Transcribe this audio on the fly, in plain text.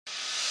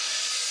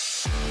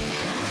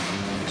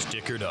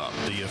Stickered Up,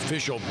 the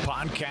official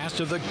podcast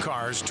of the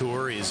Cars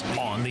Tour, is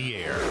on the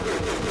air.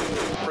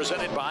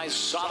 Presented by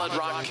Solid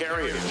Rock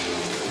Carriers.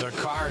 The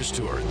Cars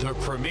Tour, the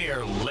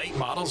premier late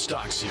model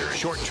stock series.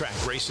 Short track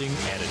racing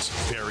at its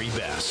very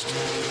best.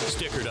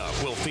 Stickered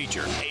Up will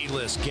feature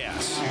A-list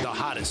guests, the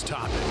hottest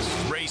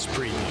topics, race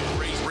previews,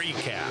 race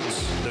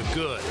recaps, the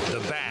good,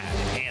 the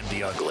bad, and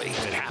the ugly.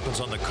 If it happens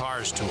on the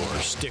Cars Tour,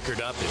 Stickered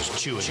Up is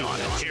chewing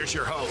on it. Here's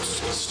your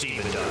host,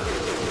 Stephen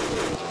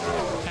Dunn.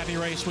 Happy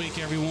race week,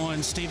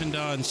 everyone. Stephen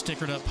Dunn,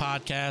 Stickered Up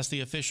Podcast, the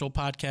official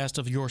podcast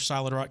of your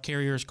Solid Rock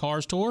Carriers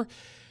Cars Tour.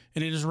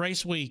 And it is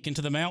race week.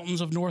 Into the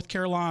mountains of North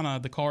Carolina,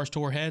 the Cars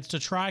Tour heads to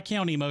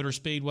Tri-County Motor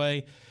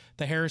Speedway.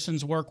 The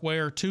Harrison's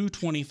Workwear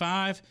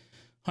 225,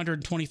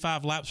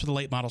 125 laps for the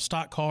late model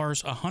stock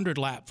cars, 100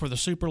 lap for the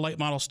super late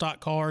model stock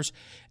cars.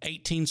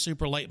 18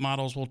 super late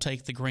models will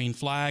take the green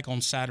flag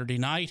on Saturday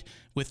night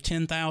with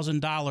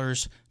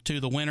 $10,000 to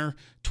the winner.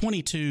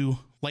 22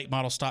 late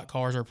model stock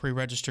cars are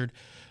pre-registered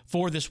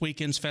for this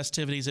weekend's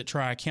festivities at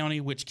Tri-County,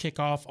 which kick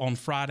off on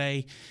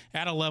Friday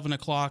at 11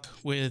 o'clock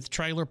with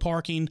trailer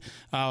parking.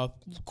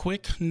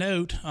 Quick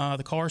note,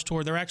 the Cars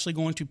Tour, they're actually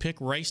going to pick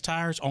race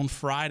tires on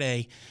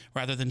Friday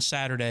rather than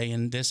Saturday.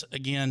 And this,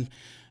 again,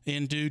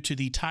 due to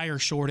the tire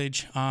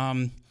shortage,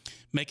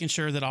 making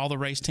sure that all the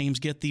race teams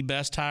get the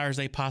best tires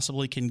they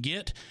possibly can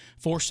get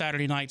for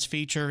Saturday night's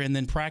feature, and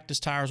then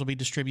practice tires will be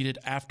distributed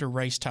after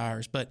race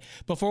tires. But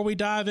before we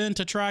dive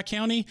into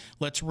Tri-County,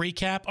 let's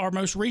recap our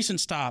most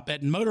recent stop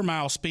at Motor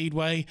Mile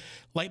Speedway.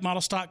 Late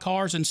model stock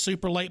cars and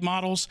super late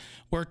models,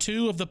 where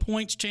two of the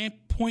points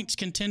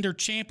contender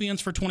champions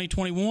for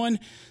 2021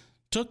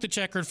 took the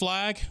checkered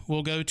flag.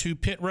 We'll go to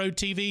Pit Road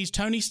TV's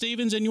Tony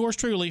Stevens and yours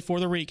truly for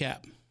the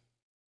recap.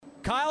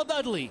 Kyle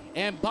Dudley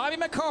and Bobby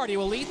McCarty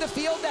will lead the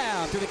field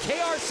down through the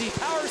KRC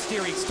Power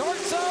Steering start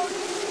zone.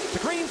 The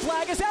green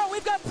flag is out.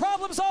 We've got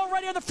problems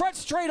already on the front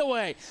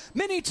straightaway.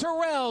 Minnie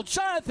Terrell,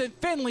 Jonathan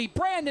Finley,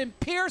 Brandon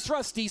Pierce,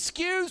 Rusty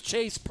Skews,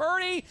 Chase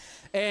Purdy,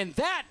 and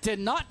that did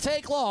not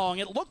take long.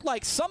 It looked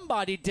like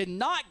somebody did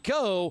not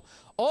go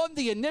on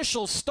the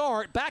initial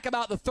start, back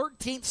about the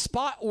 13th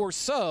spot or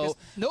so.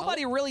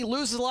 Nobody really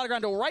loses a lot of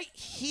ground. Right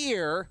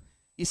here,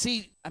 you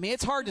see, I mean,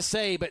 it's hard to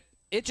say, but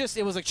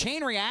it was a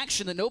chain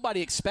reaction that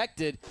nobody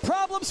expected.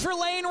 Problems for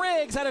Lane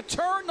Riggs at a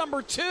turn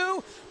number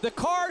 2. The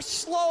car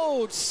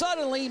slowed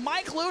suddenly.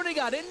 Mike Looney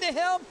got into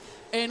him,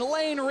 and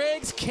Lane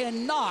Riggs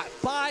cannot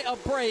buy a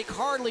break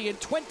hardly in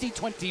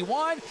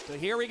 2021. So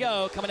here we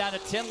go, coming down to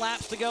 10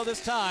 laps to go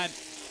this time.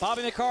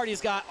 Bobby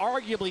McCarty's got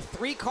arguably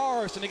 3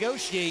 cars to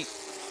negotiate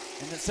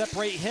and then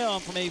separate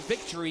him from a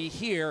victory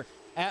here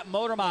at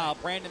Motor Mile.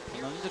 Brandon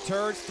Pierce to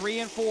turns 3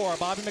 and 4.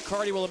 Bobby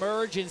McCarty will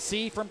emerge in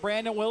C from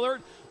Brandon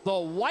Willard. The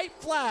white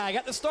flag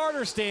at the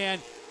starter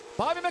stand.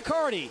 Bobby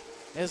McCarty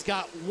has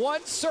got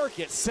one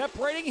circuit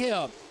separating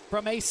him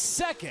from a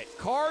second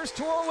Cars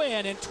Tour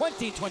win in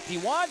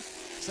 2021.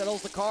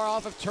 Settles the car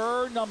off of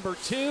turn number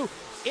 2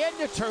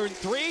 into turn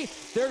 3.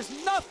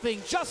 There's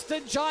nothing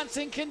Justin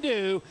Johnson can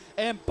do,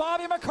 and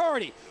Bobby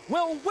McCarty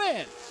will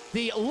win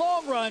the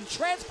Long Run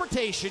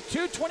Transportation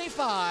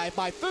 225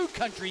 by Food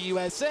Country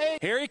USA.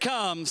 Here he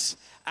comes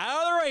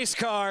out of the race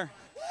car.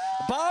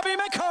 Bobby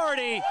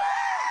McCarty,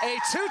 a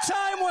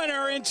 2-time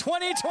winner in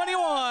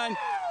 2021.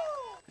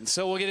 And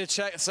so we'll get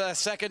a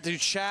second to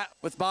chat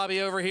with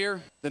Bobby over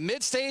here. The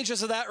mid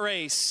stages of that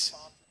race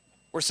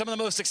were some of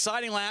the most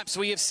exciting laps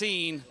we have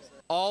seen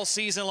all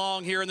season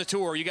long here in the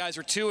Tour. You guys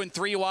were 2 and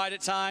 3 wide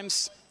at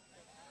times.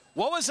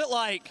 What was it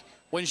like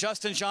when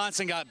Justin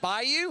Johnson got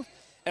by you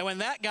and when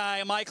that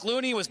guy, Mike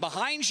Looney, was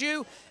behind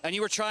you and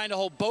you were trying to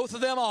hold both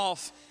of them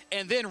off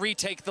and then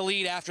retake the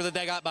lead after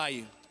they got by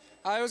you?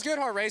 It was good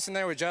hard racing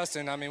there with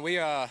Justin. I mean,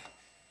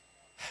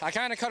 I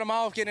kind of cut him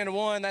off getting into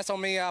one. That's on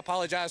me. I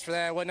apologize for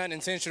that. It wasn't nothing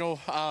intentional.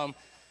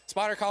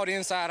 Spotter called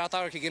inside. I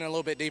thought I could get in a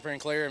little bit deeper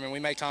and clear him, and we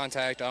made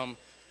contact.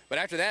 But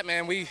after that,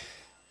 man,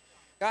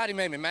 God, he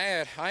made me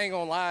mad. I ain't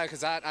going to lie,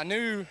 because I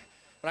knew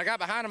when I got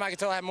behind him, I could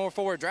tell I had more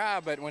forward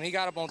drive. But when he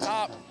got up on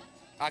top,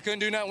 I couldn't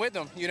do nothing with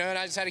him, and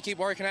I just had to keep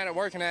working at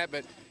it.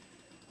 But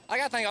I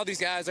got to thank all these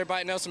guys.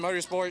 Everybody at Nelson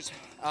Motorsports,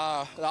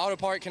 the Auto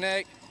Part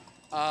Connect,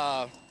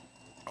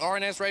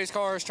 RNS Race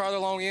Cars, Charlie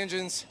Long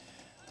Engines,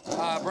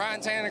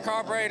 Brian Tanner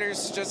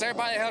Carburetors, just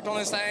everybody that helped on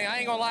this thing. I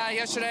ain't gonna lie,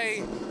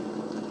 yesterday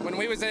when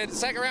we was at the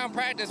second round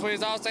practice, we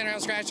was all standing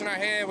around scratching our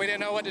head. We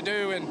didn't know what to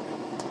do, and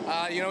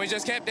we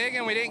just kept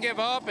digging. We didn't give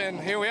up, and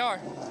here we are.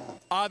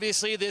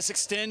 Obviously, this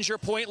extends your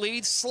point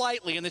lead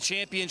slightly in the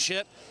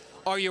championship.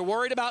 Are you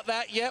worried about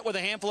that yet with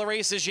a handful of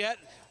races yet?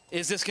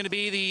 Is this going to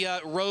be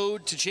the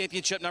road to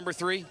championship number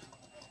 3?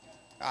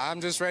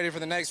 I'm just ready for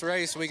the next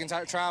race. We can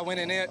try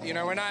winning it.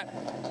 We're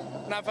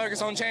not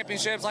focused on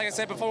championships. Like I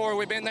said before,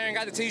 we've been there and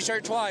got the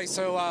T-shirt twice.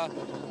 So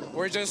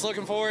we're just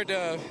looking forward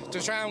to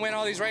try and win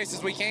all these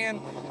races we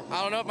can.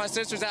 I don't know if my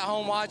sister's at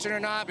home watching or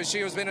not, but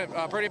she was been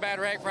a pretty bad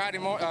wreck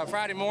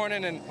Friday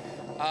morning, and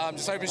I'm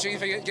just hoping she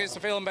gets to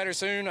feeling better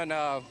soon,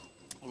 and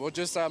we'll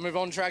just move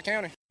on to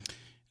Tri-County.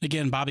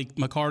 Again, Bobby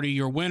McCarty,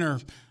 your winner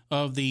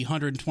of the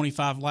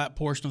 125-lap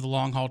portion of the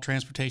long-haul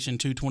transportation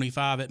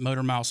 225 at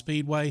Motor Mile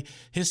Speedway.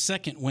 His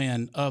second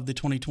win of the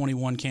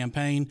 2021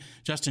 campaign.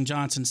 Justin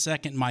Johnson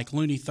second, Mike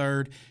Looney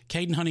third,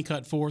 Caden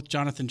Honeycutt fourth,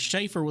 Jonathan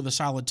Schaefer with a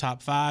solid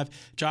top five,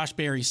 Josh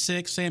Berry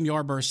sixth, Sam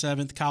Yarborough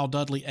seventh, Kyle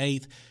Dudley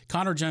eighth,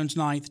 Connor Jones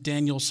ninth,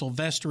 Daniel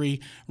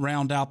Silvestri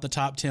round out the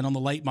top 10 on the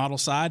late model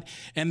side.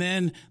 And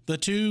then the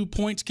 2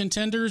 points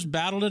contenders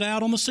battled it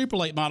out on the super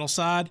late model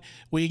side.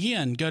 We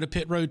again go to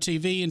Pit Road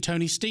TV and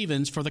Tony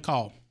Stevens for the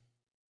call.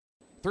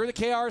 Through the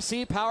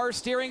KRC Power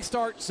Steering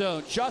start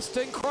zone,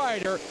 Justin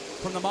Kreider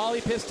from the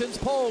Molly Pistons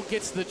pole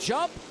gets the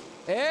jump.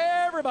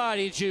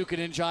 Everybody juking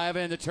and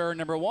jiving into turn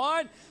number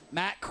one.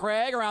 Matt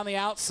Craig around the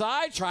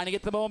outside trying to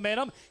get the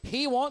momentum.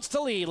 He wants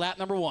to lead lap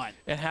number one.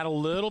 And had a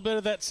little bit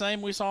of that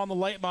same we saw in the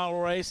late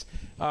model race.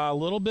 A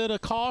little bit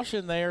of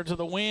caution there to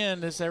the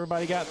wind as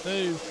everybody got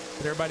through,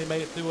 but everybody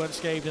made it through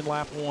unscathed in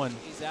lap one.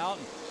 He's out.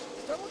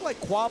 It doesn't look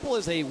like Quapple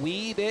is a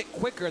wee bit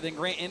quicker than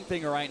Grant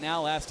Enfinger right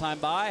now. Last time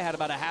by, had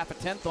about a half a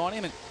tenth on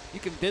him, and you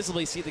can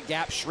visibly see the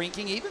gap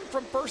shrinking even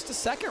from first to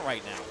second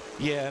right now.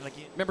 Yeah, and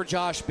again, remember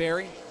Josh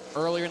Berry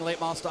earlier in the late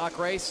model stock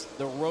race?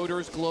 The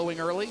rotors glowing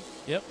early.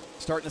 Yep.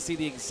 Starting to see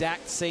the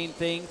exact same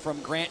thing from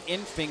Grant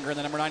Enfinger in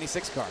the number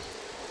 96 car.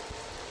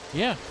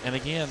 Yeah, and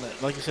again,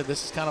 like you said,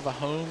 this is kind of a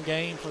home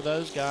game for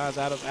those guys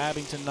out of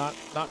Abington, not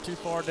too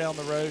far down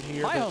the road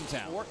here. My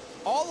hometown.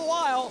 All the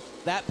while,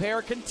 that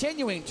pair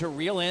continuing to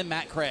reel in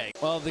Matt Craig.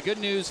 Well, the good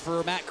news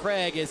for Matt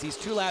Craig is he's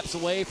 2 laps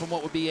away from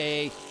what would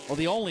be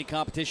the only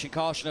competition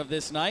caution of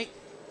this night.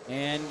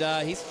 And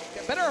he's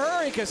better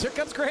hurry because here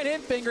comes Grant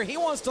Enfinger. He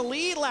wants to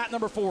lead lap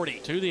number 40.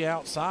 To the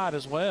outside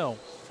as well.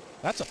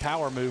 That's a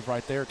power move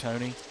right there,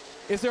 Tony.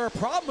 Is there a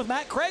problem with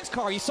Matt Craig's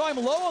car? You saw him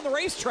low on the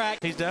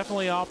racetrack. He's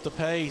definitely off the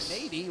pace.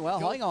 Maybe. Well,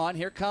 hang on.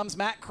 Here comes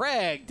Matt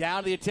Craig.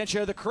 Down to the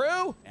attention of the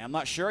crew. I'm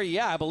not sure.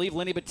 Yeah, I believe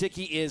Lenny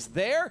Baticki is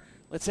there.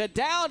 Let's head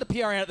down to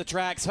PRN at the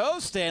Track's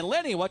host. And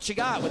Lenny, what you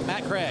got with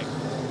Matt Craig?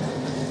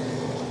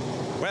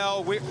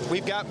 Well,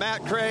 we've got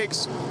Matt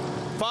Craig's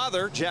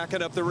father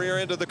jacking up the rear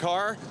end of the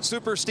car.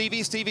 Super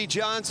Stevie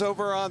Johns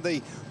over on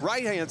the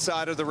right-hand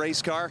side of the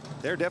race car.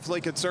 They're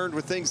definitely concerned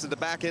with things at the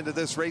back end of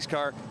this race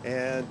car,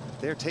 and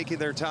they're taking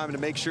their time to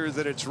make sure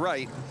that it's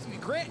right.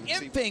 Grant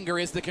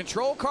Enfinger is the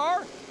control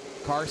car.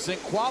 Carson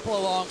Quapple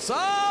alongside.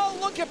 Oh,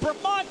 look at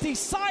Bramante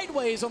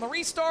sideways on the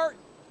restart.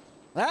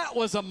 That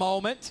was a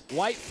moment.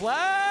 White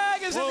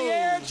flag is in the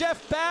air.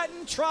 Jeff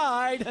Batten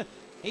tried.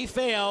 He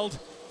failed.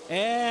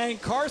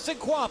 And Carson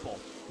Quapple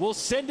will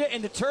send it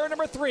into turn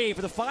number 3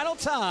 for the final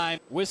time.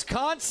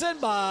 Wisconsin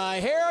by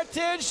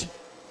heritage,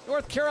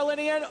 North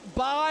Carolinian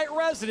by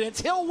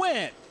residence. He'll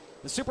win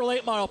the super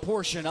late model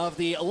portion of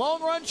the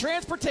Long Run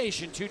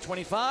Transportation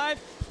 225,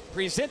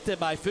 presented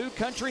by Food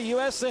Country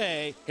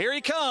USA. Here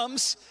he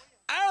comes.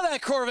 Out of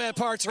that Corvette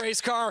parts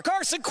race car,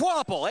 Carson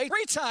Quapple, a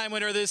 3-time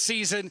winner this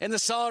season in the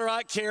Solid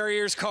Rock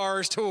Carriers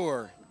Cars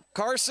Tour.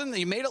 Carson,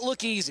 you made it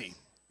look easy,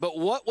 but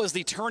what was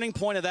the turning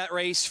point of that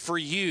race for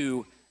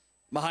you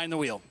behind the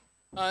wheel?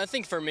 I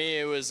think for me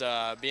it was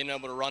being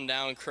able to run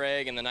down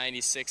Craig in the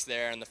 96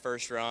 there in the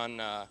first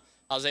run. I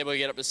was able to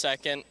get up to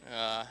second.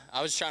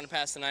 I was trying to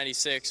pass the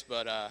 96,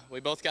 but we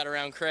both got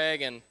around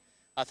Craig, and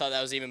I thought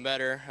that was even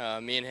better.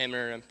 Me and him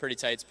are in a pretty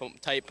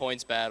tight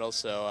points battle,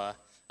 so I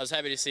was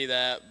happy to see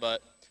that.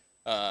 But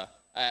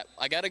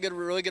I got a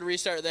really good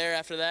restart there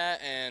after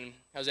that, and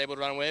I was able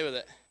to run away with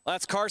it.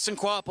 That's Carson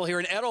Quapple here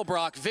in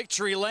Edelbrock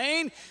Victory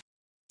Lane.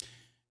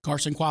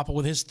 Carson Quapple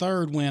with his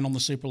third win on the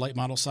super late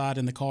model side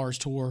in the Cars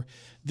Tour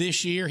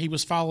this year. He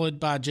was followed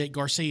by Jake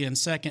Garcia in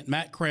second.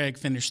 Matt Craig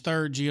finished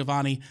third.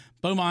 Giovanni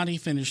Beaumonti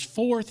finished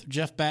fourth.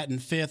 Jeff Batten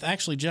fifth.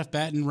 Actually, Jeff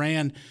Batten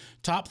ran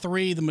top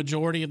 3 the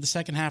majority of the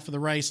second half of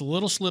the race. A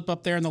little slip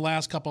up there in the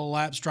last couple of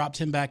laps dropped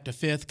him back to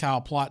fifth.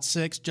 Kyle Plott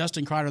sixth.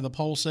 Justin Kreider, the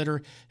pole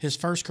sitter, his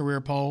first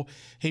career pole.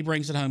 He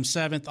brings it home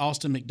seventh.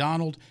 Austin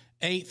McDonald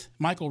 8th,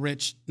 Michael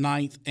Rich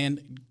 9th,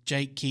 and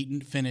Jake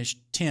Keaton finished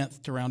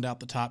 10th to round out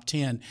the top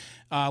 10.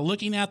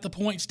 Looking at the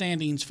point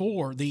standings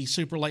for the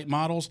super late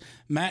models,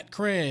 Matt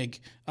Craig,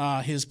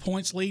 his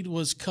points lead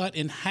was cut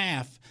in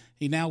half.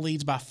 He now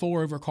leads by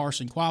 4 over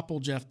Carson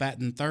Quapple. Jeff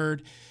Batten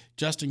 3rd,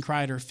 Justin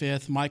Kreider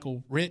 5th.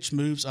 Michael Rich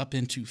moves up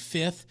into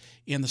 5th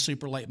in the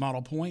super late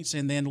model points.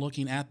 And then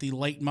looking at the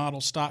late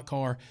model stock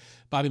car,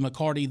 Bobby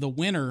McCarty, the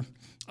winner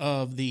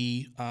of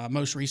the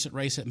most recent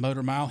race at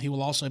Motor Mile. He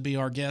will also be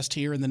our guest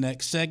here in the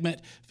next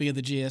segment via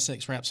the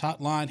GSX Wraps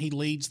hotline. He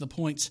leads the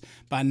points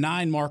by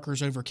 9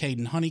 markers over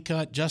Caden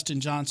Honeycutt. Justin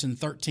Johnson,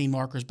 13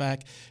 markers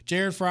back.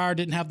 Jared Fryer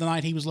didn't have the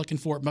night he was looking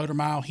for at Motor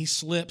Mile. He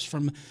slips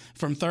from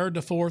 3rd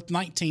to 4th,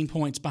 19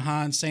 points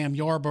behind. Sam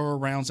Yarborough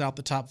rounds out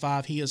the top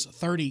 5. He is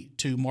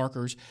 32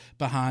 markers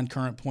behind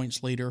current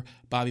points leader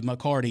Bobby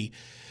McCarty.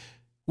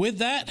 With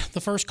that,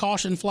 the first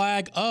caution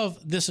flag of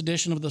this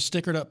edition of the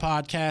Stickered Up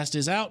podcast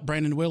is out.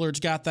 Brandon Willard's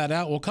got that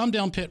out. We'll come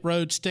down pit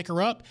road,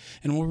 sticker up,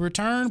 and when we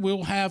return,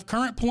 we'll have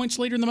current points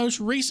leader and the most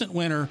recent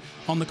winner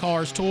on the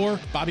Cars Tour,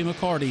 Bobby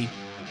McCarty.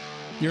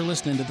 You're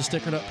listening to the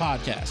Stickered Up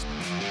podcast.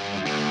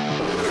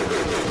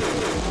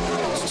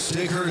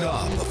 Stickered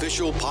Up,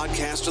 official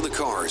podcast of the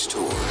Cars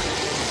Tour.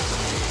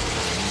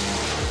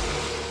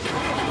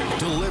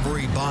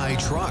 Delivery by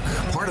truck,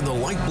 part of the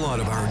lifeblood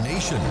of our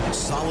nation.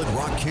 Solid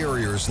Rock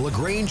Carriers,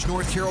 LaGrange,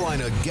 North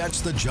Carolina gets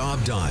the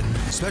job done,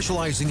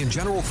 specializing in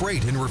general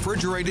freight and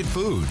refrigerated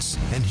foods.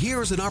 And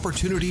here's an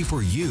opportunity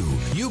for you.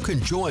 You can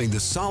join the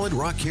Solid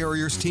Rock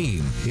Carriers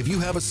team. If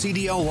you have a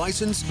CDL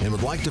license and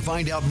would like to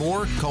find out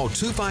more, call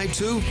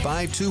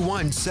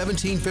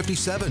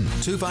 252-521-1757.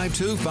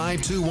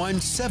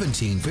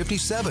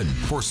 252-521-1757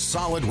 for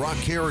Solid Rock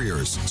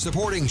Carriers,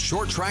 supporting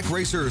short track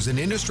racers and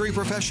industry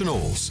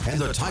professionals, and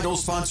the title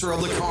sponsor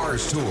of the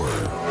Cars Tour.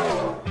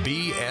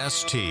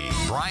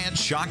 BST, Bryant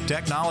Shock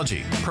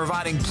Technology,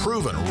 providing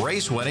proven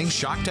race-winning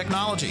shock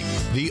technology.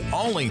 The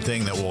only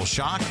thing that will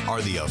shock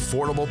are the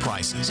affordable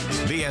prices.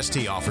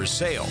 BST offers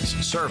sales,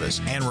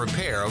 service, and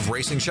repair of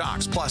racing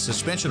shocks, plus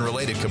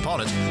suspension-related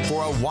components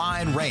for a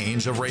wide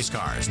range of race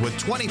cars. With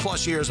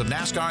 20-plus years of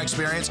NASCAR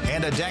experience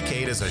and a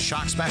decade as a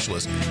shock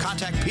specialist,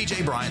 contact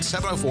PJ Bryant,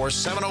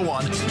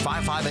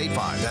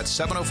 704-701-5585. That's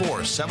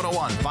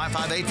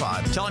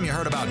 704-701-5585. Tell him you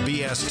heard about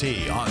BST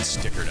on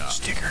Stickered Up.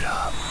 Stickered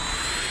Up.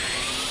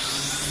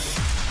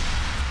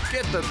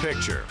 Get the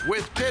picture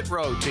with Pit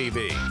Road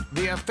TV,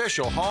 the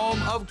official home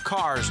of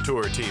Cars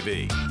Tour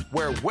TV,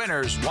 where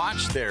winners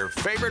watch their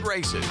favorite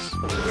races.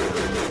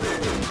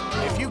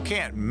 If you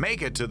can't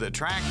make it to the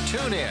track,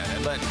 tune in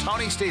and let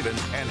Tony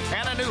Stevens and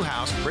Hannah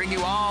Newhouse bring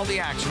you all the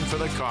action for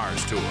the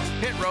Cars Tour.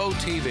 Pit Road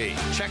TV.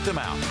 Check them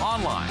out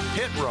online,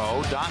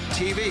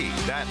 pitrow.tv.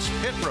 That's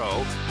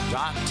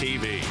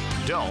pitrow.tv.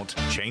 Don't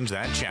change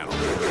that channel.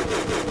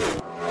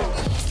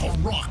 The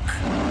Rock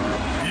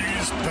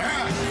is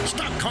back.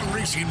 Stock car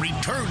racing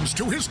returns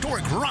to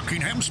historic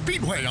Rockingham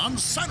Speedway on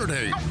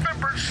Saturday,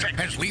 November 6th,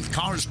 as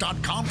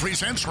LeafCars.com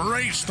presents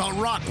Race the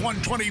Rock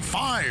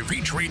 125,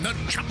 featuring the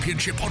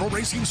Championship Auto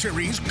Racing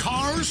Series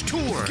Cars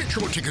Tour. Get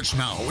your tickets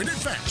now in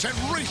advance at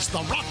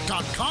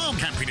RaceTheRock.com.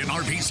 Camping and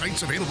RV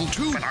sites available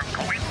too, and are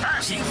going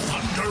fast. See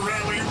Thunder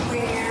Rally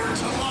roar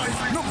to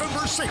life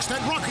November 6th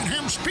at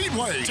Rockingham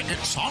Speedway.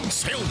 Tickets on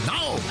sale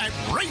now at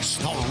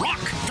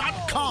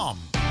RaceTheRock.com.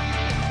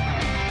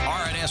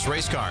 RNS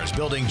Race Cars,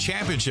 building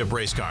championship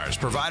race cars,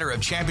 provider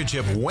of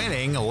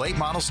championship-winning late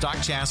model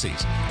stock chassis.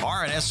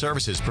 RNS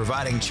Services,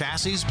 providing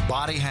chassis,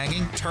 body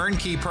hanging,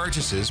 turnkey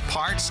purchases,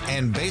 parts,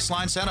 and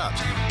baseline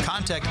setups.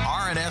 Contact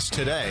RNS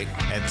today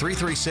at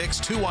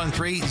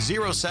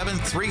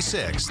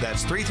 336-213-0736.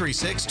 That's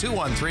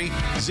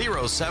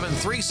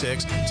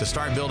 336-213-0736 to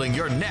start building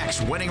your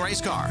next winning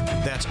race car.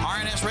 That's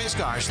RNS Race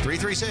Cars,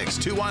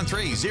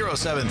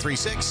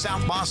 336-213-0736,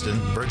 South Boston,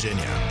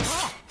 Virginia.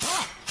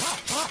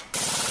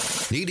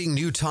 Needing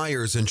new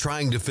tires and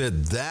trying to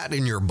fit that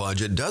in your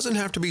budget doesn't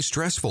have to be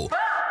stressful.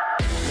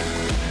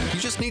 You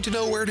just need to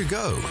know where to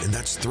go, and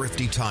that's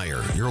Thrifty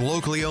Tire, your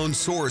locally owned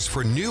source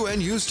for new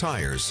and used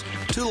tires.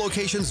 2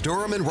 locations,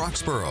 Durham and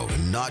Roxborough,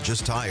 and not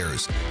just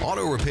tires.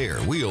 Auto repair,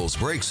 wheels,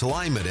 brakes,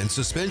 alignment, and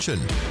suspension.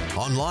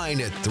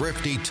 Online at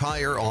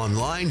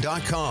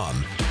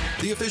thriftytireonline.com.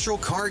 The official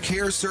Car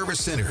Care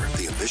Service Center,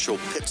 the official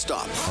pit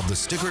stop of the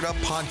Stickered Up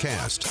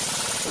podcast.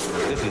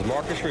 This is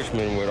Marcus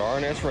Richmond with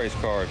RNS Race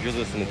Cars. You're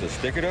listening to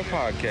Stickered Up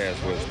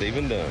Podcast with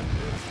Stephen Dunn.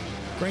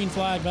 Green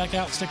flag back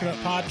out, Stickered Up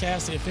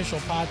Podcast, the official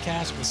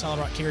podcast of the Solid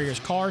Rock Carriers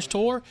Cars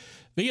Tour.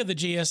 Via the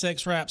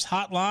GSX Wraps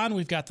hotline,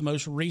 we've got the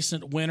most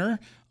recent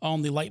winner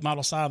on the late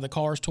model side of the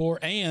Cars Tour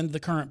and the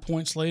current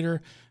points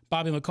leader,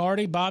 Bobby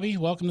McCarty. Bobby,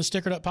 welcome to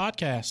Stickered Up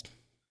Podcast.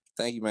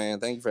 Thank you, man.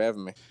 Thank you for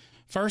having me.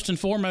 First and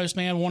foremost,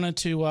 man, wanted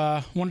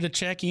to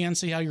check in,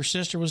 see how your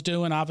sister was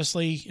doing.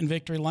 Obviously, in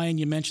Victory Lane,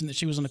 you mentioned that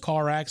she was in a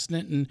car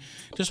accident, and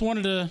just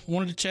wanted to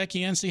check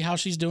in, see how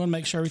she's doing,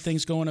 make sure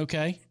everything's going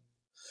okay.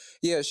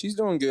 Yeah, she's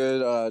doing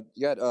good.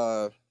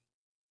 Got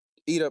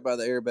eat up by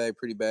the airbag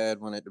pretty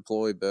bad when it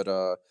deployed, but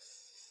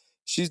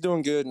she's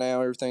doing good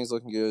now. Everything's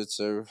looking good,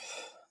 so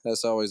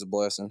that's always a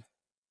blessing.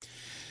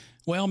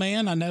 Well,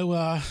 man, I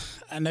know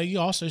you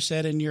also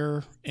said in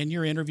your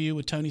interview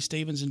with Tony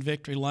Stevens in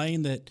Victory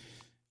Lane that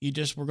you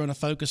just were going to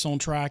focus on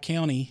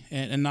Tri-County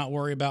and not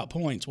worry about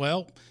points.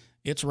 Well,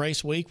 it's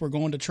race week. We're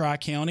going to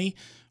Tri-County,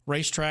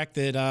 racetrack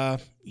that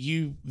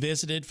you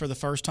visited for the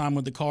first time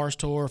with the Cars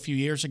Tour a few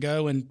years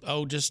ago and,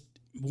 just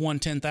won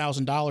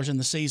 $10,000 in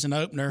the season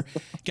opener.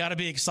 Got to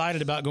be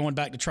excited about going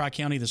back to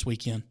Tri-County this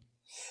weekend.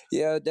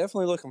 Yeah,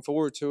 definitely looking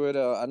forward to it.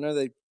 I know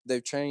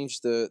they've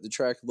changed the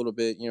track a little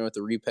bit, at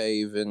the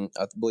repave, and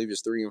I believe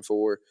it's 3 and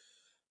 4.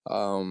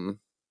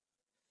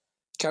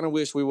 Kind of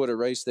wish we would have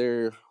raced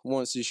there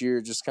once this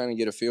year, just kind of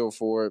get a feel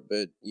for it.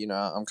 But,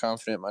 I'm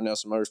confident my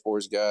Nelson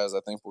Motorsports guys,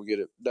 I think we'll get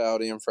it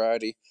dialed in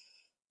Friday.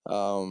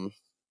 And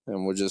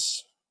we'll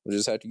just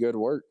have to go to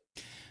work.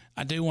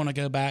 I do want to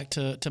go back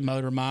to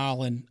Motor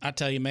Mile. And I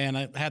tell you, man,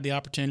 I had the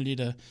opportunity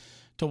to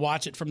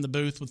watch it from the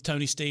booth with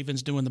Tony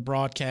Stevens doing the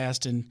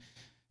broadcast, and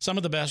some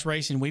of the best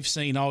racing we've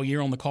seen all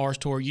year on the Cars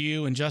Tour.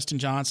 You and Justin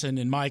Johnson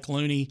and Mike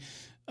Looney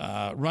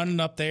running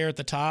up there at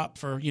the top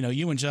for,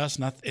 you and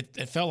Justin.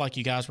 It felt like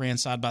you guys ran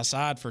side by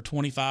side for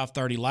 25,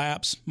 30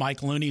 laps.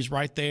 Mike Looney's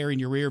right there in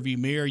your rearview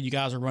mirror. You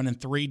guys are running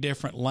 3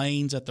 different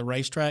lanes at the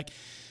racetrack.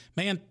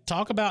 Man,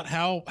 talk about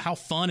how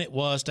fun it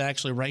was to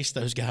actually race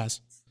those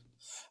guys.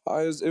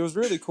 It was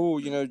really cool.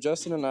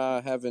 Justin and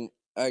I haven't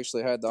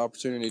actually had the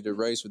opportunity to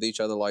race with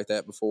each other like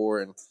that before,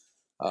 and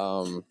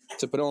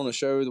to put on a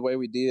show the way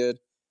we did,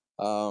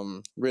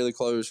 really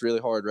close,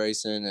 really hard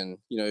racing, and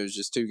it was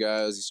just 2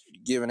 guys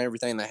giving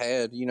everything they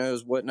had.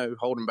 It wasn't no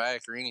holding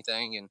back or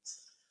anything,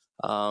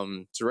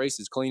 and to race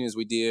as clean as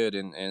we did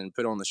and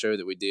put on the show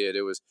that we did,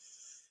 it was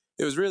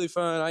really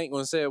fun. I ain't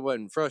gonna say it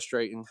wasn't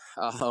frustrating,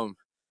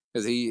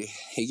 because he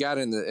got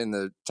in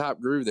the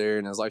top groove there,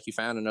 and it was like he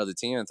found another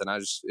 10th, and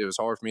it was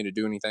hard for me to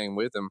do anything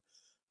with him.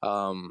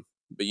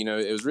 But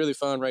it was really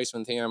fun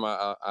racing with him.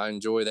 I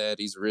enjoy that.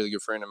 He's a really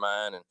good friend of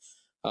mine,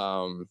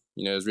 and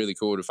it was really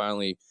cool to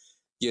finally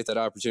get that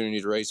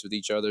opportunity to race with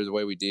each other the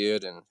way we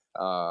did. And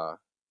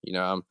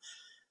I'm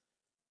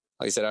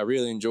like I said, I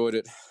really enjoyed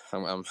it.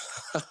 I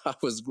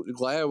was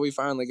glad we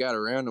finally got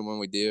around him when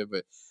we did,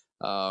 but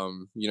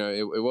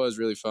it was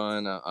really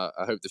fun.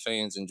 I hope the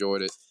fans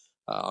enjoyed it.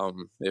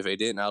 If they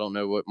didn't, I don't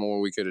know what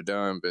more we could have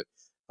done, but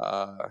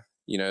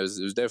it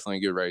was definitely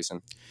good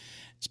racing.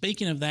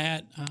 Speaking of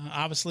that,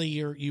 obviously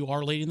you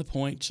are leading the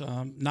points,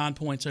 9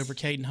 points over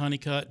Caden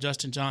Honeycutt.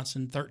 Justin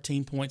Johnson,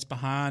 13 points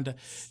behind.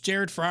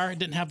 Jared Fryer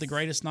didn't have the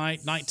greatest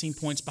night, 19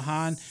 points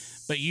behind.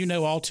 But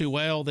all too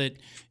well that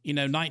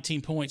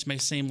 19 points may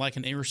seem like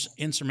an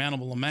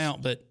insurmountable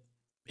amount, but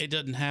it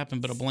doesn't happen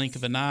but a blink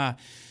of an eye.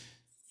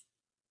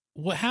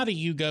 How do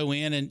you go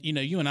in and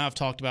you and I have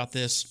talked about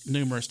this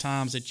numerous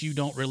times that you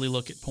don't really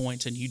look at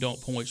points and you don't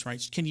points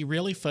race. Can you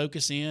really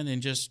focus in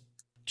and just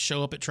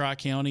show up at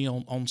Tri-County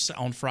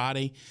on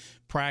Friday,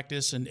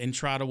 practice, and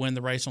try to win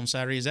the race on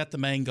Saturday? Is that the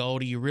main goal?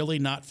 Do you really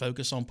not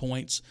focus on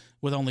points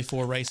with only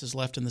 4 races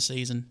left in the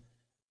season?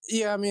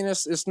 Yeah, I mean,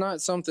 it's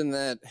not something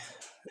that,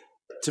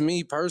 to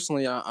me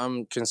personally,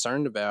 I'm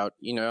concerned about.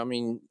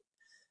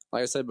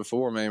 Like I said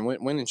before, man,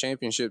 winning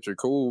championships are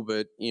cool,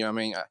 but,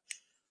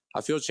 I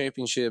feel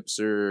championships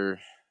you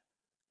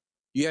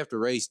have to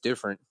race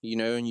different,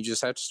 and you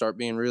just have to start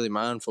being really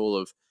mindful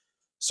of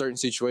certain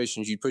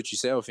situations you put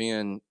yourself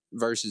in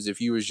versus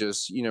if you was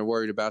just,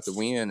 worried about the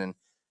win. And,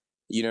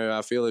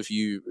 I feel if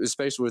you,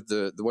 especially with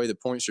the way the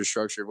points are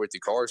structured with the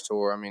Cars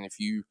Tour, I mean, if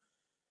you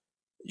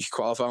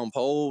qualify on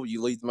pole,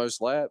 you lead the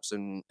most laps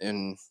and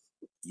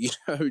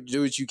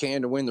do what you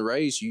can to win the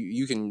race,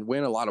 you can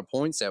win a lot of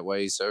points that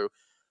way. So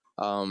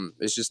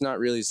it's just not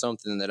really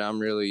something that I'm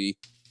really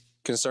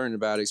concerned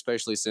about,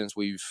 especially since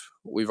we've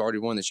already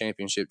won the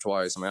championship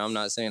twice. I mean, I'm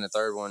not saying a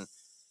third one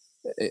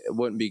it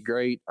wouldn't be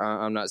great.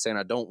 I'm not saying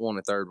I don't want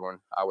a third one.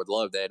 I would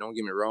love that. Don't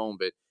get me wrong,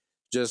 but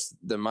just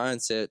the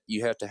mindset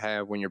you have to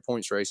have when you're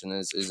points racing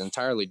is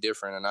entirely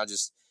different. And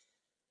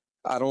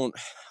I don't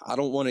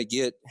want to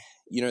get,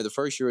 the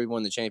first year we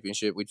won the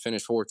championship, we'd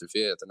finish 4th or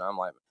 5th. And I'm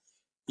like,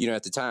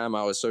 at the time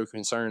I was so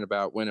concerned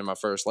about winning my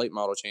first late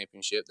model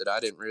championship that I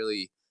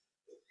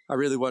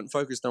really wasn't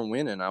focused on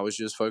winning. I was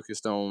just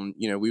focused on,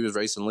 we was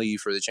racing Lee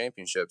for the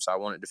championship. So I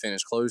wanted to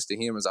finish close to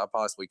him as I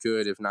possibly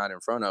could, if not in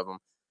front of him.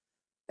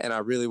 And I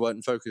really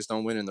wasn't focused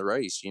on winning the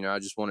race. I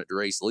just wanted to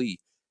race Lee.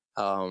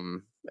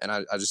 And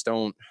I just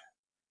don't,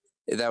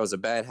 that was a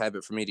bad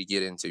habit for me to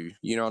get into,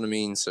 you know what I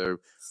mean? So,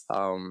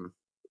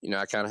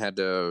 I kind of had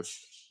to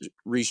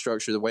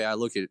restructure the way I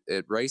look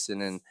at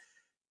racing. And,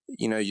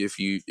 if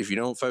you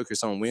don't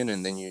focus on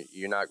winning, then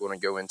you're not going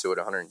to go into it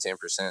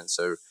 110%.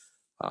 So,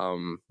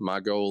 my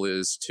goal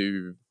is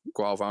to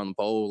qualify on the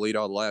pole, lead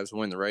all the laps,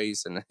 win the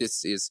race. And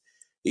it's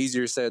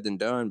easier said than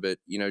done, but,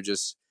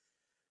 just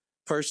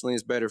personally,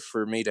 it's better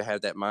for me to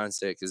have that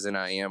mindset because then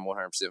I am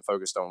 100%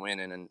 focused on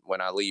winning. And when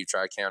I leave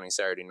Tri-County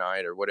Saturday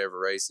night or whatever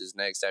race is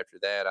next after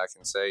that, I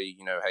can say,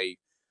 hey,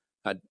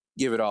 I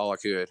give it all I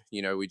could.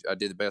 I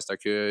did the best I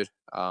could.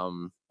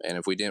 And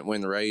if we didn't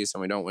win the race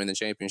and we don't win the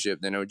championship,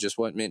 then it just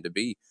wasn't meant to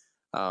be.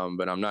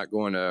 But I'm not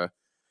going to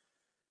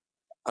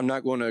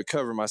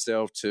cover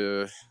myself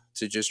to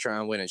just try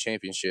and win a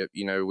championship.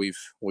 We've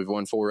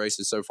won 4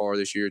 races so far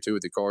this year, 2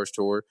 with the Cars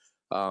Tour.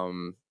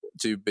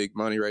 2 big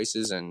money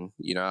races, and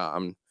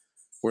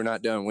we're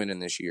not done winning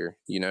this year,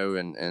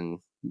 and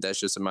that's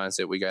just a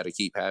mindset we got to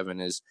keep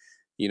having is,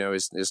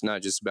 it's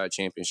not just about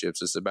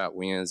championships, it's about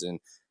wins and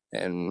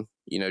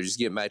just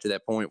getting back to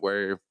that point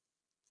where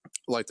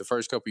like the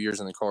first couple of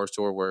years in the Cars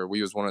Tour where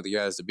we was one of the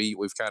guys to beat,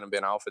 we've kind of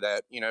been off of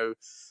that,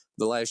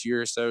 the last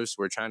year or so. So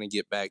we're trying to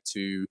get back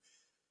to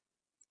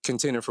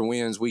contending for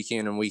wins week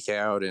in and week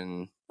out.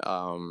 And,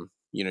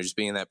 just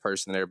being that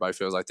person that everybody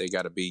feels like they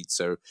got to beat.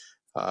 So,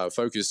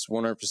 focus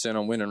 100%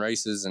 on winning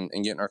races and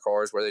getting our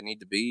cars where they need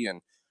to be.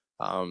 And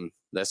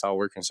that's all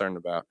we're concerned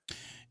about.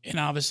 And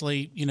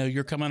obviously,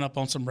 you're coming up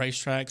on some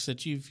racetracks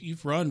that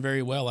you've run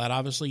very well at.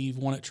 Obviously, you've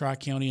won at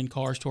Tri-County and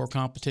Cars Tour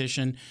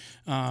competition.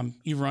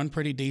 You've run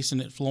pretty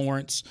decent at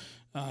Florence.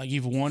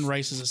 You've won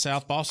races at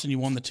South Boston. You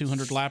won the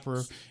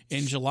 200-lapper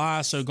in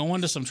July. So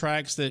going to some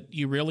tracks that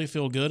you really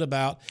feel good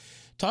about.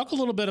 Talk a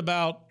little bit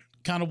about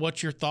kind of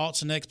what your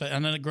thoughts and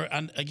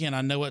again,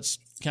 I know it's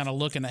kind of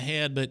looking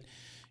ahead, but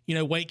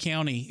Wake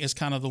County is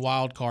kind of the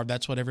wild card.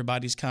 That's what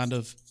everybody's kind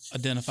of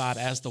identified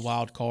as the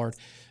wild card.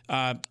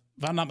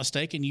 If I'm not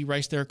mistaken, you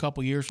raced there a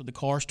couple years with the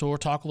Cars Tour.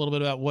 Talk a little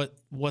bit about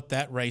what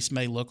that race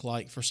may look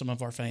like for some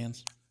of our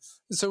fans.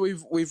 So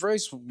we've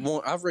raced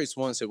I've raced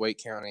once at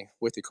Wake County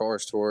with the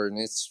Cars Tour, and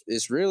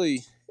it's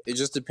really, it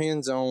just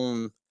depends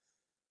on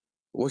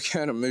what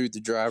kind of mood the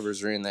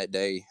drivers are in that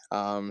day.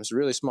 It's a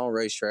really small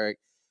racetrack.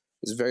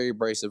 It's very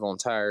abrasive on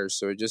tires,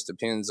 so it just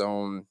depends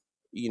on,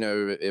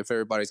 if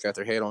everybody's got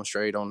their head on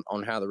straight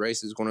on how the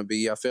race is going to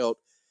be. I felt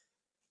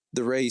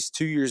the race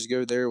 2 years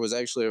ago there was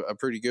actually a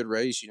pretty good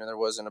race. There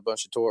wasn't a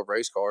bunch of tore-up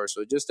race cars,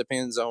 so it just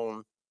depends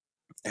on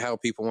how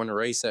people want to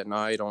race that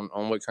night, on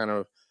what kind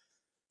of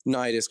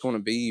night it's going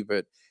to be.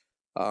 But,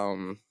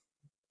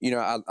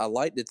 I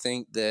like to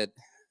think that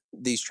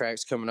these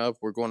tracks coming up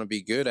we're going to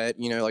be good at.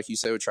 Like you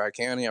said with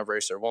Tri-County, I've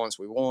raced there once.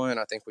 We won.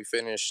 I think we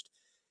finished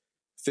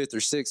 5th or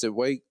 6th at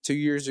Wake 2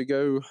 years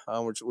ago,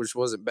 which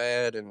wasn't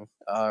bad. And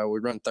we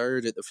run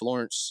 3rd at the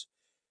Florence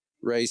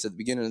race at the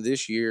beginning of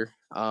this year.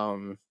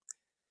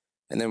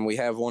 And then we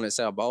have one at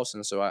South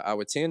Boston. So I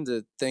would tend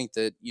to think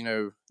that,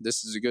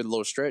 this is a good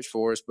little stretch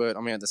for us. But,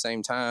 at the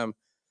same time,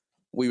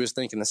 we was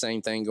thinking the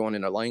same thing going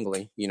into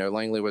Langley.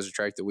 Langley was a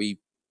track that we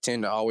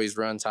tend to always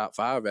run top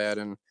 5 at,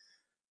 and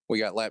we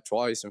got lapped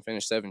twice and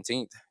finished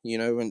 17th,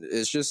 and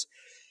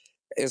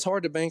it's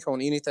hard to bank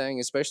on anything,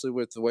 especially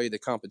with the way the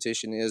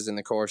competition is in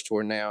the Cars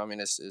Tour now.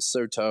 It's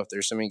so tough.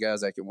 There's so many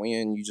guys that can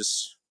win. You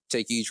just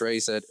take each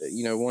race at,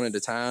 one at a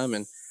time,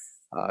 and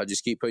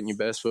just keep putting your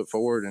best foot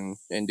forward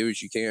and do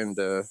what you can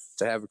to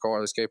have a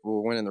car that's capable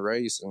of winning the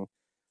race. And,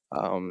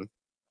 I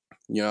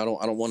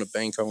don't want to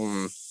bank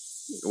on,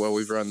 well,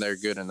 we've run there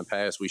good in the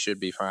past, we should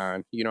be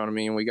fine. You know what I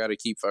mean? We got to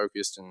keep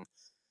focused and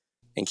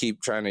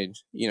keep trying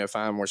to,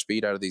 find more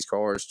speed out of these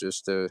cars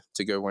just to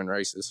go win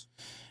races.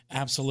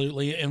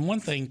 Absolutely. And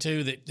one thing,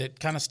 too, that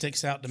kind of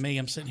sticks out to me,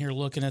 I'm sitting here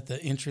looking at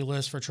the entry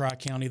list for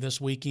Tri-County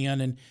this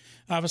weekend, and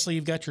obviously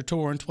you've got your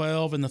Touring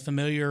 12 and the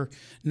familiar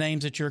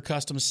names that you're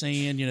accustomed to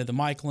seeing, the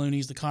Mike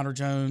Looney's, the Connor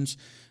Jones,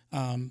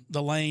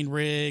 the Lane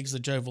Riggs, the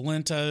Joe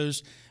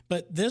Valentos.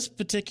 But this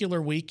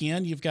particular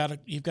weekend, you've got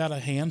a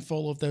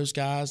handful of those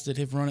guys that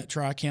have run at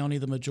Tri-County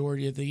the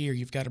majority of the year.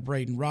 You've got a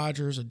Braden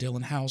Rogers, a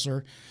Dylan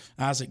Hauser,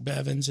 Isaac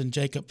Bevins, and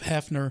Jacob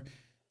Hefner.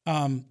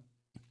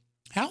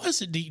 How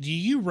is it? Do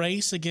you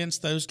race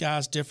against those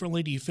guys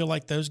differently? Do you feel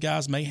like those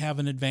guys may have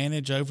an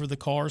advantage over the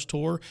Cars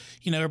Tour?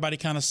 Everybody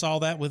kind of saw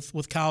that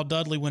with Kyle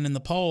Dudley winning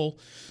the pole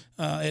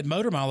at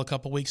Motor Mile a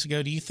couple weeks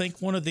ago. Do you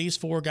think one of these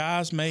 4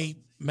 guys may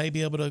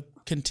be able to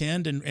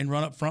contend and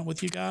run up front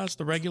with you guys,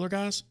 the regular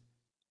guys?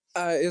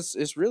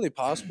 It's really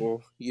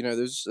possible.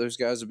 Those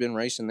guys have been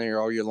racing there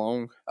all year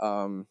long.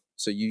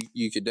 So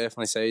you could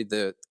definitely say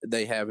that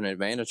they have an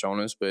advantage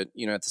on us. But,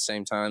 at the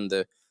same time,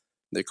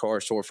 the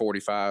Cars Tour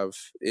 45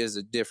 is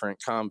a different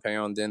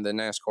compound than the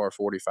NASCAR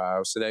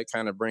 45. So that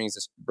kind of brings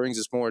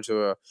us more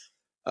to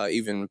a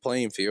even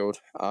playing field.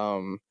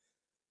 But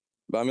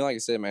like I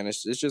said, man,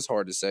 it's just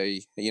hard to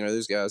say.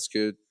 Those guys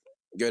could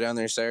go down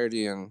there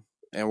Saturday and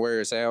wear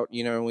us out,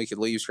 and we could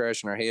leave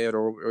scratching our head,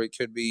 or it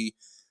could be,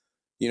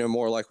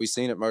 more like we've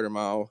seen at Motor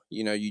Mile.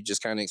 You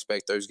just kind of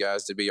expect those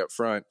guys to be up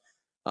front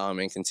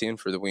and contend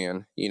for the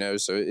win.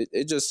 So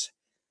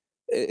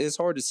it's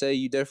hard to say.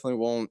 You definitely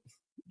won't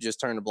just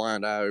turn a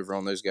blind eye over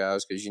on those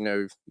guys because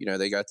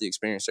they got the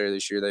experience there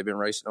this year. They've been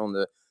racing on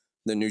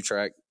the new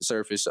track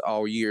surface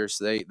all year,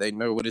 so they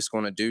know what it's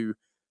going to do.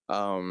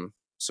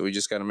 So we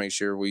just got to make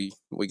sure we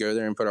go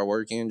there and put our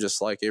work in,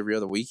 just like every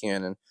other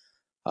weekend.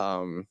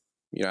 And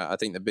I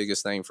think the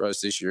biggest thing for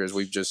us this year is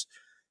we've just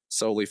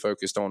solely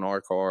focused on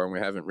our car, and we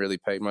haven't really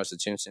paid much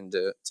attention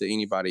to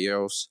anybody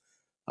else.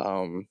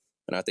 And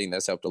I think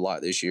that's helped a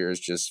lot this year, is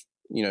just,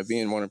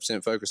 being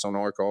 100% focused on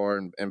our car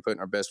and putting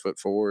our best foot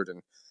forward.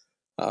 And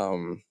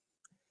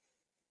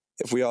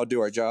if we all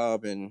do our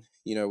job and,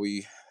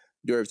 we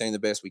do everything the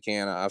best we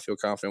can, I feel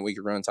confident we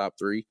could run top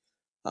 3,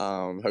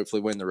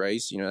 hopefully win the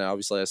race.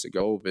 Obviously that's the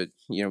goal, but,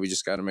 we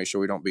just got to make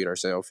sure we don't beat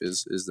ourselves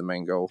is the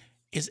main goal.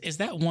 Is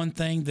that one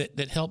thing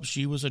that helps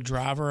you as a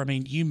driver? I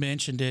mean, you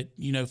mentioned it,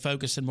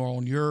 focusing more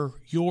on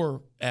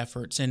your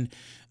efforts. And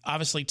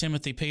obviously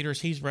Timothy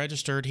Peters, he's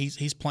registered.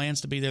 He's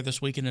plans to be there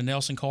this weekend in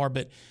Nelson car,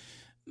 but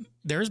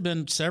there's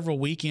been several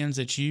weekends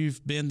that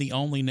you've been the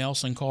only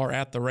Nelson car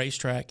at the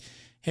racetrack.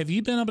 Have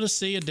you been able to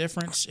see a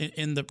difference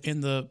in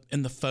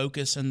the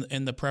focus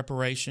and the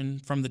preparation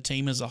from the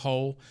team as a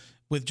whole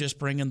with just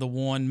bringing the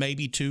 1,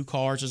 maybe 2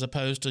 cars as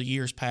opposed to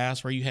years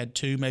past where you had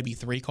 2, maybe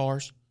 3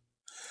 cars?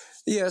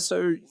 Yeah,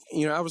 so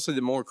obviously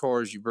the more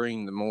cars you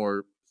bring,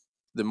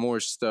 the more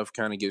stuff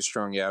kind of gets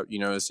strung out.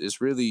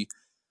 It's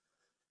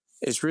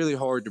really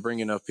hard to bring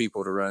enough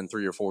people to run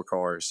 3 or 4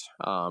 cars.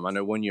 I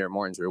know one year at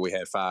Martinsville we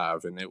had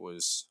 5, and it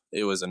was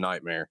a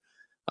nightmare.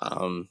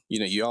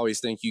 You always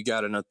think you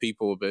got enough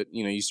people, but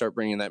you start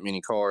bringing that many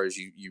cars,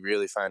 you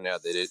really find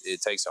out that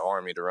it takes an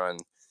army to run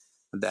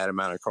that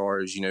amount of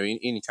cars.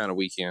 Any kind of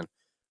weekend.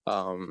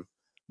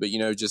 But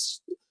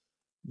just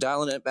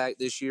dialing it back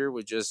this year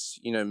with just,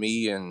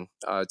 me and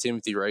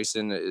Timothy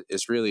racing,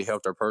 it's really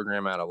helped our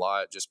program out a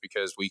lot, just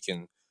because we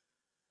can,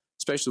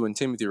 especially when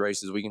Timothy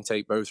races, we can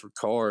take both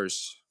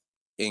cars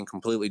in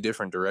completely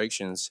different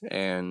directions,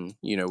 and,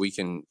 we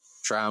can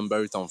try them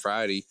both on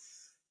Friday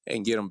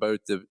and get them both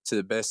to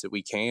the best that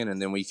we can.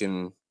 And then we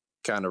can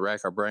kind of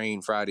rack our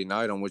brain Friday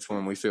night on which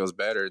one we feel is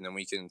better. And then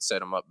we can set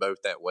them up both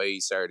that way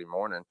Saturday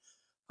morning.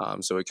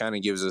 So it kind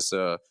of gives us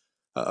a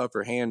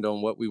upper hand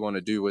on what we want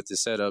to do with the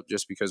setup,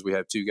 just because we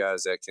have two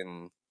guys that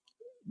can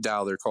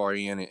dial their car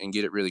in and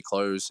get it really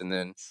close. And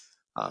then,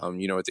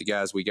 with the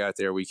guys we got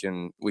there, we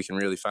can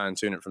really fine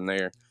tune it from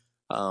there.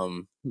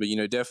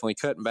 But, definitely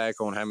cutting back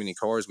on how many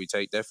cars we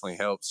take definitely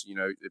helps.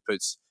 It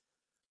puts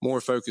more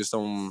focused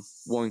on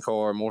one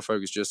car, more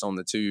focused just on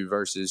the two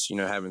versus,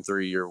 having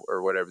three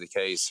or whatever the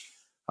case.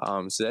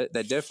 So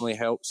that definitely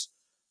helps.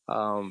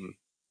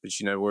 But,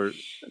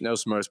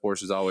 Nelson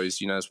Motorsports is always,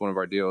 it's one of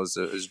our deals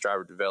is a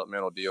driver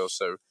developmental deal.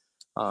 So,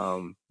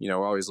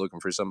 we're always looking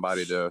for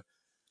somebody to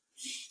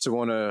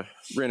want to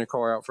rent a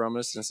car out from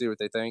us and see what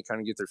they think, kind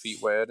of get their feet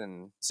wet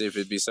and see if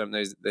it'd be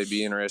something they'd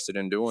be interested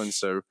in doing.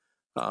 So,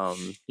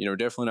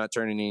 definitely not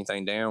turning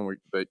anything down,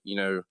 but,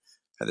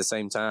 at the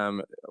same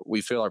time, we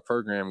feel our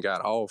program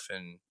got off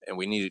and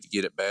we needed to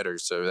get it better.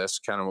 So that's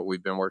kind of what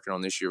we've been working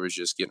on this year, was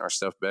just getting our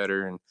stuff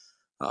better. And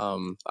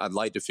I'd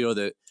like to feel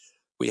that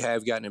we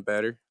have gotten it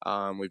better.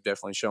 We've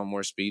definitely shown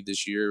more speed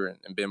this year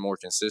and been more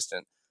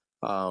consistent.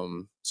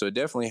 So it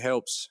definitely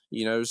helps,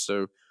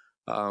 so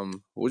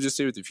we'll just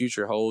see what the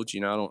future holds. I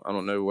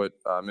don't know what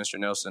Mr.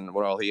 Nelson,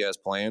 what all he has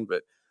planned,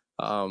 but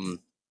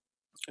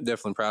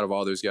definitely proud of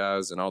all those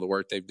guys and all the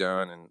work they've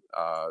done,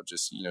 and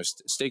just,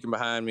 sticking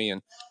behind me.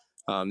 And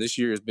this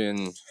year has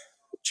been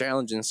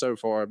challenging so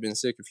far. I've been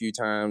sick a few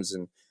times,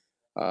 and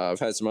I've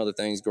had some other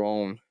things go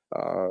on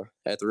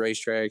at the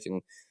racetrack,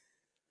 and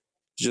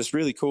just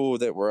really cool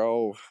that we're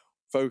all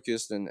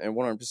focused and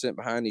 100%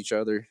 behind each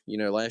other.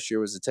 Last year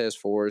was a test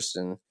for us,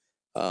 and,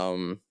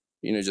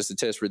 just a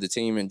test for the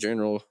team in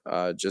general.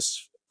 It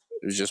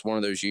was just one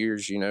of those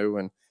years,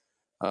 and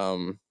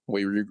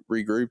we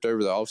regrouped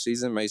over the off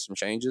season, made some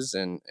changes,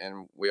 and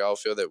we all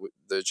feel that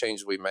the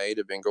changes we made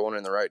have been going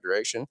in the right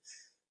direction.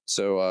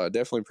 So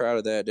definitely proud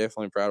of that.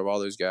 Definitely proud of all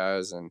those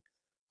guys, and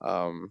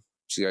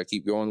just got to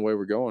keep going the way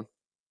we're going.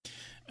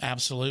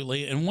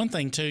 Absolutely. And one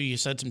thing too, you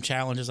said some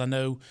challenges. I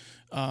know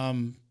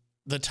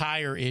the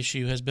tire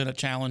issue has been a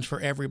challenge for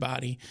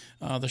everybody.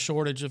 The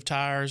shortage of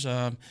tires.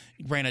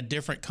 Ran a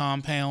different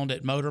compound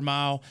at Motor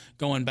Mile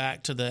going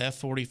back to the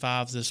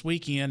F45s this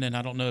weekend, and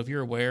I don't know if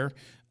you're aware,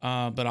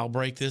 but I'll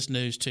break this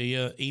news to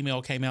you.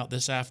 Email came out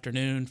this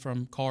afternoon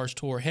from Cars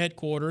Tour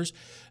headquarters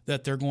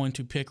that they're going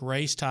to pick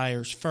race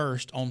tires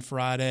first on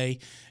Friday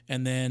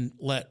and then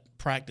let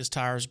practice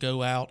tires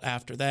go out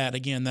after that.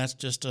 Again, that's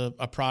just a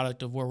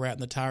product of where we're at in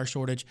the tire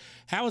shortage.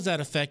 How has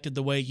that affected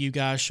the way you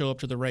guys show up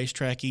to the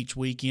racetrack each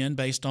weekend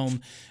based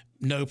on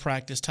no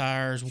practice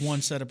tires,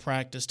 one set of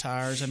practice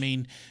tires? I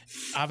mean,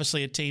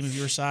 obviously a team of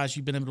your size,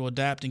 you've been able to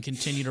adapt and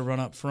continue to run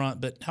up front,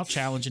 but how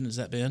challenging has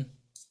that been?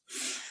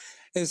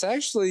 It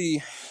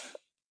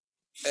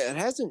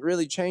hasn't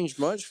really changed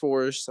much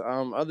for us,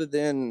 other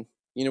than,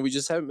 we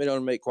just haven't been able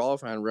to make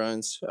qualifying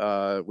runs.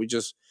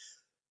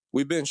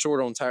 We've been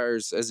short on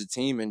tires as a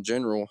team in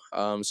general.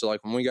 So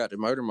like when we got to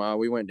Motor Mile,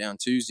 we went down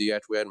Tuesday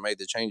after we hadn't made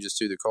the changes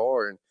to the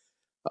car,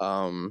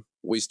 and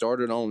we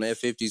started on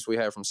F50s we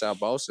had from South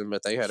Boston,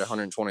 but they had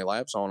 120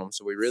 laps on them.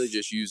 So we really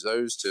just used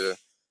those to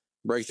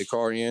break the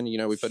car in.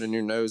 We put a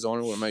new nose on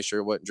it to make sure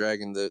it wasn't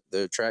dragging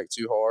the track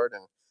too hard,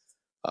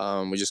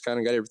 and we just kind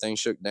of got everything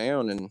shook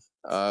down. And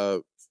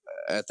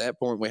at that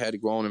point, we had to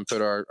go on and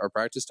put our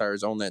practice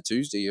tires on that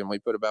Tuesday, and we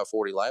put about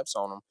 40 laps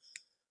on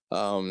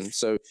them.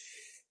 So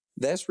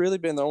that's really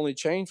been the only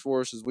change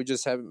for us, is we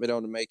just haven't been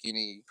able to make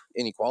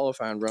any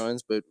qualifying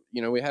runs. But,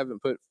 we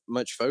haven't put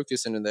much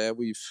focus into that.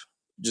 We've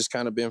just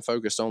kind of been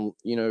focused on,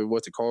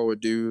 what the car would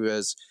do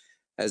as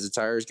the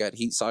tires got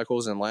heat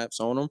cycles and laps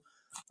on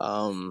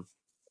them.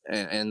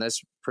 And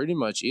that's pretty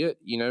much it.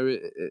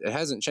 It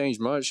hasn't changed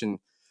much. And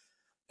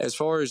as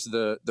far as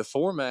the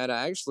format,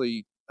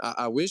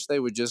 I wish they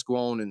would just go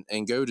on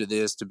and go to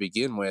this to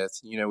begin with.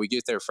 We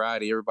get there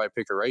Friday, everybody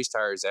pick their race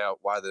tires out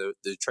while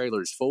the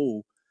trailer's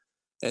full.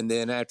 And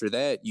then after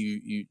that,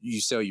 you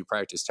sell your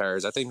practice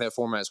tires. I think that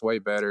format's way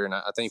better. And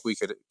I think we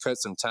could cut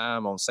some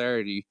time on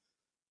Saturday,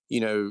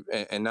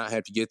 and not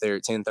have to get there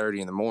at 10:30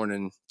 in the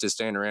morning to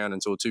stand around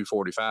until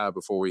 2:45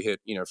 before we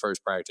hit,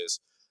 first practice.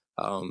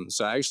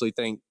 So I actually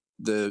think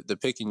the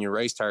picking your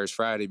race tires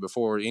Friday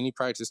before any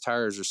practice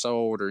tires are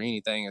sold or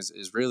anything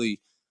is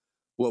really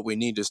what we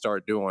need to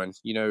start doing.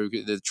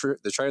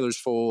 The trailer's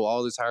full,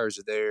 all the tires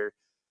are there.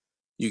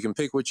 You can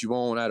pick what you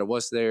want out of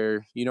what's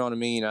there. You know what I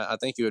mean? I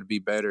think it would be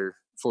better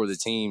for the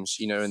teams,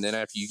 and then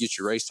after you get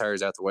your race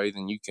tires out the way,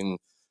 then you can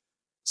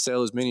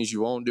sell as many as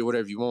you want, do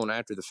whatever you want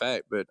after the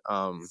fact. But,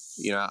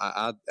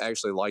 I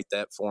actually like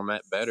that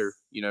format better,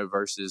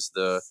 versus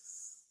the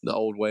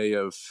old way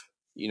of,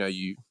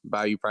 you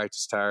buy your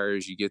practice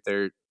tires, you get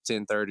there at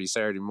 10:30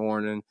 Saturday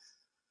morning,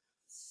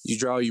 you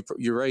draw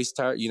your race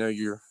tire,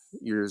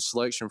 your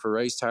selection for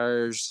race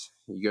tires.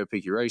 You go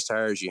pick your race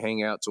tires. You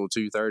hang out till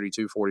 2:30,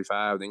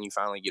 2:45. Then you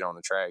finally get on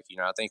the track.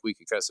 I think we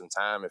could cut some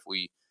time if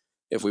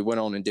we went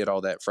on and did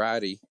all that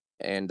Friday,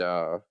 and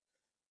that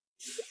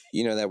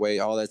way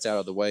all that's out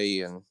of the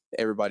way, and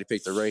everybody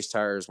picked the race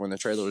tires when the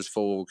trailer was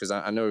full. Because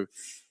I know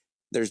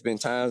there's been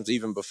times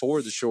even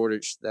before the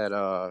shortage that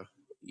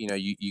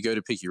you go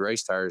to pick your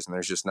race tires and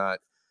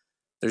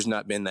there's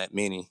not been that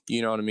many.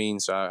 You know what I mean?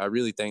 So I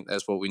really think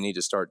that's what we need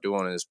to start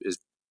doing is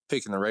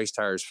picking the race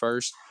tires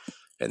first.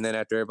 And then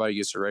after everybody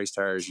gets the race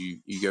tires, you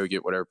go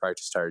get whatever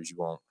practice tires you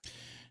want.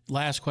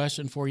 Last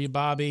question for you,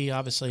 Bobby.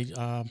 Obviously,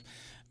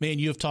 me and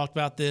you have talked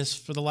about this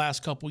for the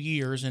last couple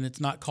years, and it's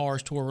not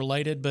Cars Tour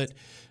related, but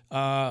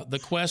the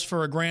quest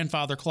for a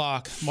grandfather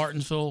clock,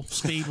 Martinsville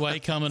Speedway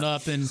coming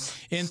up in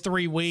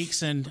 3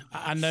 weeks. And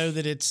I know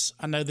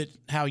that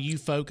how you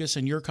focus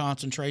and your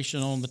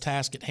concentration on the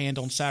task at hand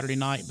on Saturday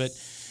night, but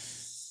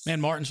man,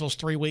 Martinsville's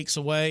 3 weeks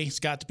away. It's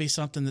got to be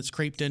something that's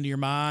creeped into your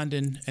mind,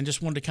 and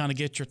just wanted to kind of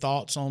get your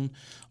thoughts on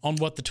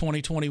what the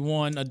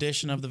 2021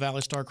 edition of the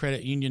Valley Star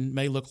Credit Union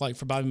may look like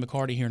for Bobby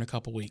McCarty here in a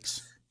couple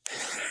weeks.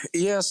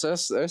 Yes,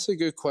 that's a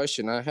good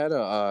question. I had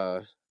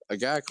a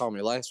guy call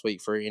me last week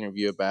for an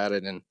interview about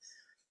it, and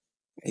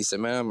he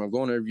said, "Man, I'm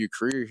going over your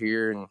career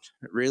here, and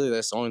really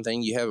that's the only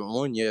thing you haven't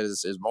won yet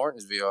is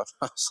Martinsville."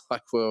 I was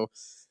like, "Well,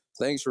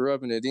 thanks for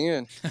rubbing it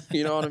in."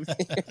 You know what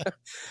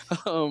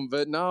I mean?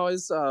 But no,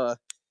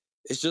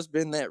 it's just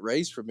been that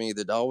race for me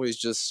that always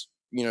just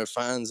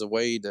finds a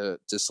way to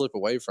slip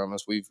away from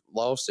us. We've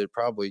lost it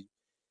probably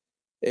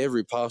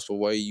every possible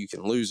way you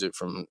can lose it,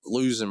 from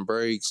losing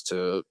brakes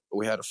to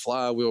we had a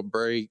flywheel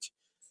break.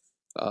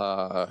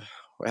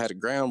 We had a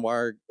ground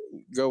wire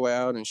go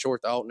out and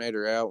short the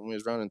alternator out when we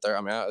was running through.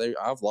 I mean,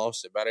 I've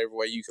lost it about every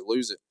way you could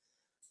lose it.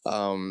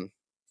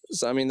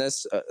 So I mean,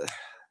 that's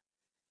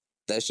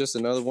just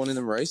another one of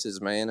them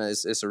races, man.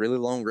 It's a really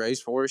long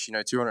race for us.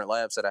 200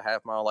 laps at a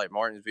half mile like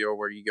Martinsville,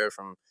 where you go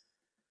from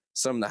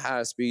some of the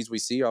highest speeds we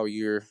see all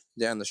year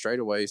down the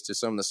straightaways to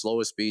some of the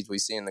slowest speeds we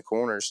see in the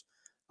corners.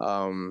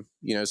 So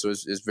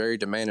it's very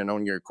demanding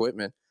on your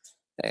equipment.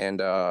 And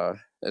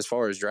as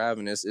far as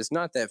driving, it's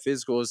not that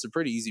physical. It's a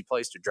pretty easy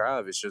place to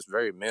drive. It's just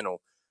very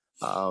mental.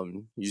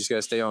 You just got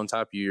to stay on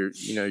top of your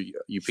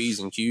P's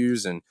and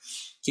Q's and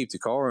keep the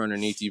car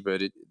underneath you.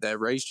 But that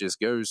race just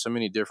goes so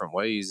many different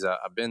ways.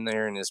 I've been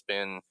there, and it's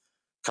been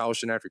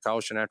caution after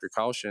caution after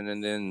caution.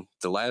 And then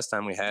the last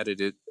time we had it,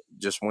 it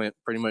just went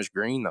pretty much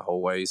green the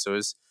whole way. So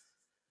it's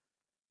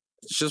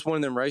just one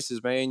of them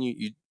races, man.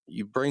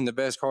 You bring the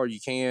best car you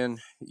can.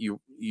 You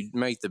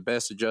make the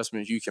best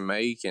adjustments you can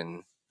make.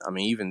 And I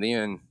mean, even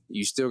then,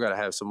 you still got to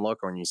have some luck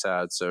on your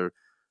side. So,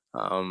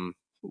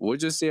 we'll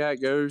just see how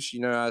it goes.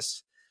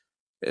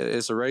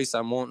 It's a race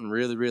I'm wanting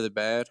really, really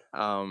bad.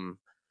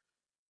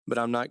 But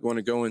I'm not going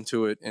to go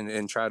into it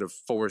and try to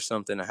force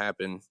something to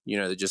happen,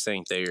 that just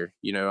ain't there.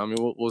 I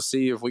mean, we'll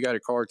see if we got a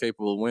car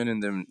capable of winning,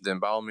 then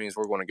by all means,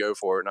 we're going to go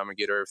for it, and I'm going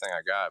to get everything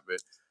I got.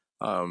 But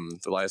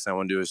the last thing I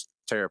want to do is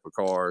tear up a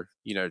car,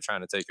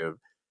 trying to take a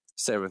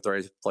 7th or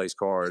 8th place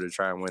car to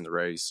try and win the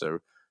race. So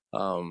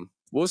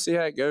we'll see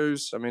how it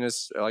goes. I mean,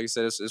 it's like I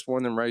said, it's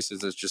one of them races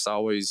that's just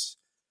always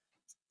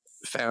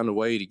found a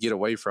way to get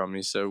away from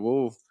me. So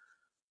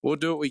we'll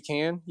do what we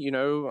can,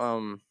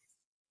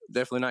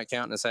 definitely not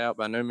counting us out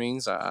by no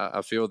means.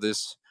 I feel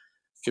this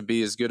could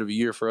be as good of a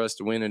year for us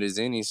to win it as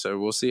any. So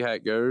we'll see how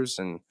it goes,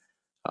 and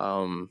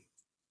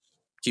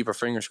keep our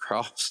fingers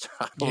crossed.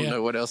 I don't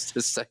know what else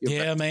to say.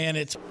 Yeah,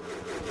 man.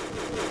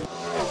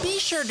 Be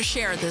sure to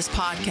share this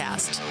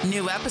podcast.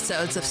 New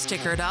episodes of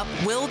Stickered Up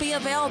will be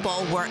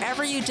available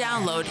wherever you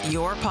download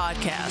your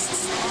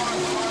podcasts.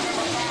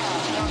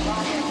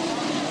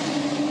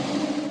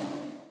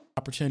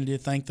 Opportunity to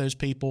thank those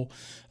people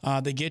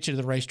that get you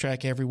to the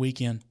racetrack every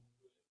weekend.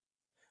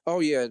 Oh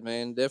yeah,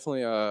 man,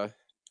 definitely. Got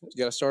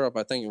to start off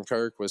by thanking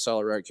Kirk with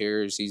Solid Rock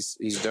Carriers.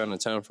 He's done a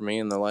ton for me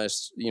in the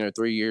last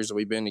 3 years that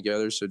we've been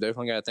together. So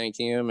definitely got to thank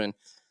him, and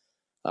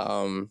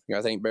got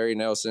to thank Barry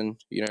Nelson.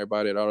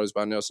 Everybody at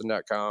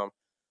autosbynelson.com.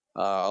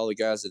 All the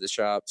guys at the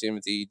shop: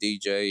 Timothy,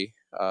 DJ,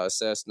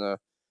 Cessna,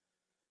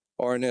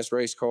 RNS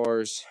Race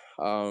Cars.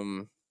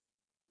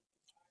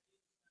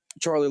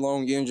 Charlie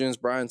Long Engines,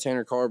 Brian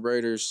Tanner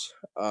Carburetors,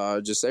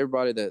 just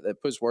everybody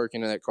that puts work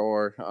into that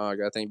car. I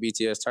got to thank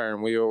BTS Tire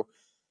and Wheel,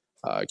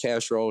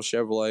 Castrol,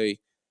 Chevrolet,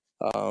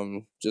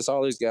 just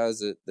all these guys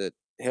that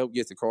help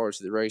get the cars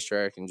to the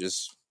racetrack and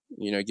just,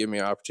 give me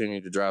an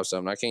opportunity to drive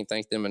something. I can't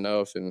thank them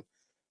enough. And,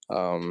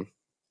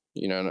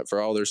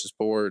 for all their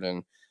support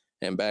and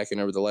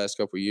backing over the last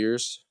couple of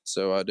years.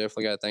 So I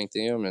definitely got to thank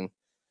them and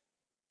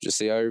just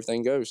see how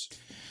everything goes.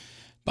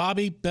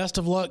 Bobby, best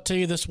of luck to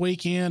you this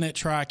weekend at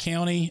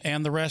Tri-County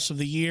and the rest of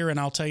the year. And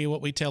I'll tell you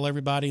what we tell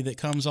everybody that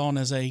comes on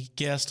as a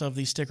guest of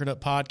the Stickered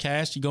Up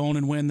podcast. You go on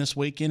and win this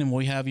weekend, and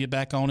we'll have you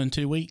back on in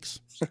 2 weeks.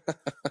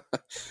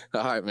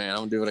 All right, man. I'm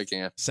going to do what I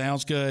can.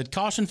 Sounds good.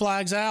 Caution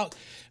flags out.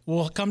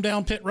 We'll come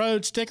down pit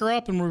road, sticker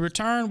up, and when we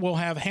return, we'll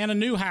have Hannah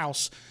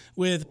Newhouse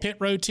with Pit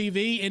Road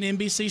TV and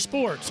NBC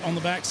Sports on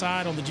the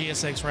backside on the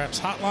GSX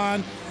Wraps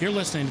hotline. You're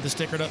listening to the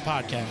Stickered Up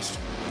podcast.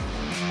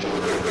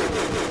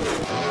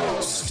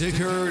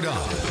 Stickered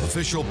Up,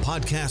 official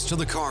podcast of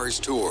the Cars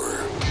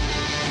Tour.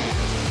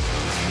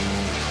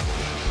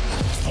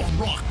 The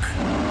Rock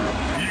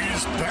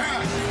is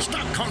back.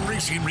 Stock Car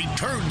Racing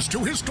returns to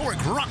historic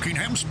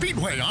Rockingham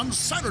Speedway on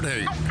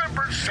Saturday,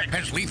 November 6th,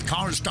 as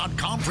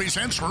LeafCars.com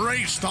presents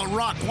Race the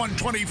Rock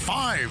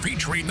 125,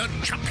 featuring the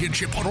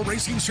Championship Auto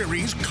Racing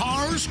Series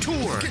Cars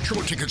Tour. Get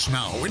your tickets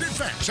now in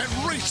advance at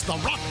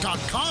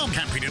RaceTheRock.com.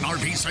 Camping and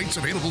RV sites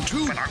available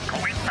too, and are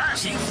going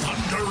fast. See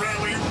Thunder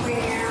Rally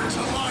roar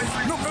to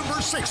life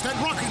November 6th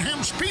at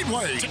Rockingham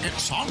Speedway.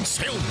 Tickets on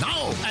sale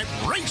now at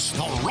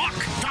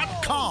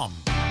RaceTheRock.com.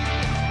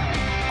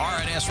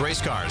 R&S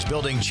Race Cars,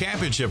 building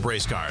championship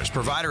race cars,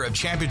 provider of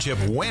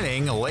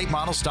championship-winning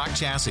late-model stock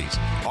chassis.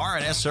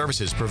 R&S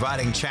Services,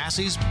 providing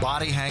chassis,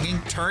 body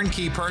hanging,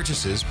 turnkey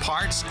purchases,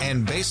 parts,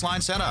 and baseline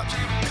setups.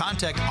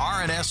 Contact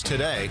R&S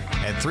today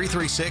at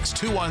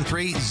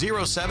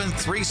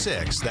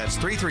 336-213-0736. That's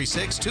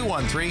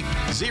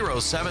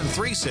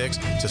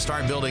 336-213-0736 to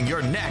start building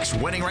your next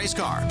winning race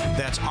car.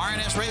 That's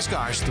R&S Race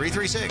Cars,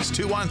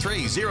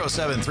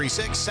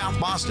 336-213-0736, South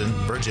Boston,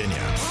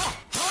 Virginia.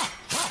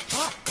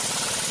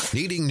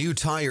 Needing new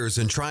tires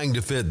and trying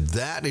to fit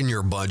that in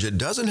your budget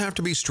doesn't have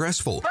to be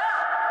stressful.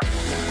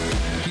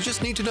 You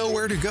just need to know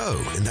where to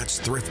go, and that's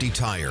Thrifty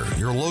Tire,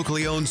 your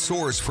locally owned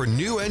source for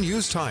new and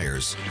used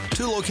tires.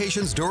 2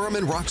 locations, Durham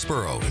and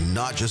Roxborough, and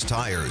not just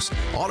tires.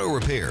 Auto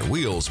repair,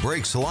 wheels,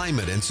 brakes,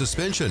 alignment, and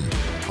suspension.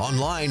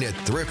 Online at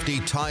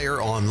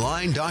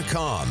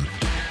thriftytireonline.com.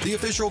 The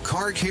official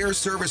car care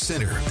service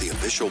center, the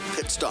official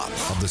pit stop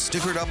of the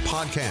Stickered Up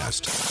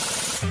podcast.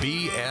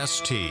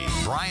 BST,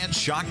 Bryant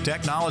Shock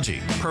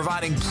Technology,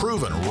 providing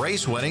proven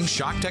race-winning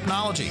shock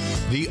technology.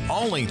 The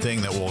only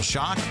thing that will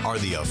shock are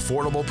the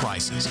affordable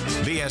prices.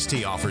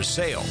 BST offers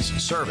sales,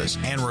 service,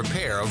 and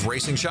repair of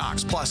racing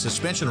shocks, plus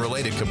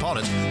suspension-related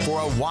components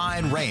for a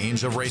wide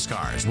range of race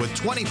cars. With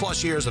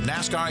 20-plus years of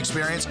NASCAR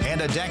experience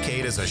and a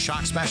decade as a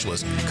shock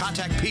specialist,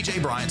 contact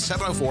PJ Bryant,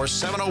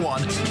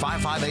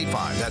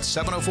 704-701-5585. That's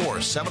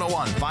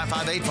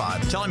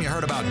 704-701-5585. Tell him you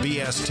heard about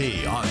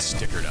BST on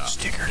Stickered Up.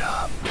 Stickered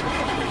Up.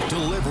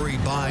 Delivery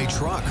by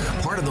truck,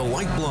 part of the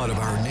lifeblood of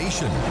our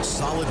nation.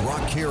 Solid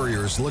Rock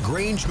Carriers,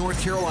 LaGrange,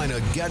 North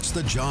Carolina gets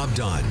the job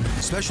done,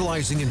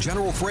 specializing in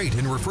general freight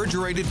and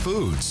refrigerated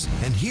foods.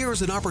 And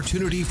here's an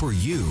opportunity for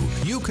you.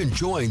 You can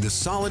join the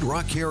Solid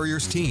Rock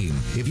Carriers team.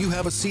 If you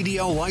have a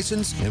CDL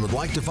license and would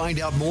like to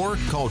find out more,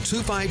 call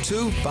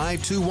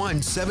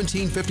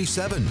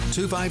 252-521-1757,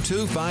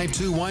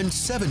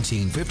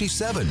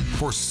 252-521-1757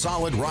 for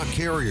Solid Rock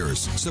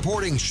Carriers,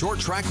 supporting short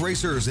track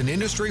racers and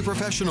industry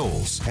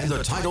professionals, and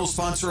the title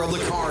sponsor of the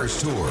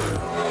Cars Tour.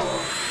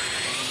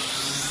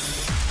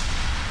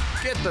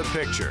 Get the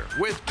picture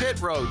with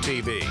Pit Road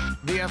TV,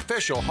 the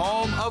official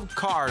home of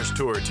Cars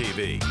Tour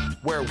TV,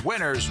 where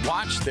winners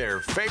watch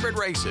their favorite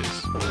races.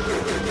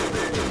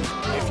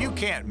 If you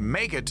can't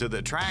make it to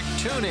the track,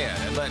 tune in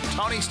and let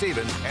Tony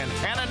Stevens and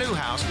Hannah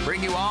Newhouse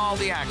bring you all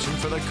the action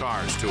for the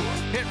Cars Tour.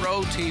 Pit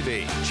Road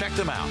TV. Check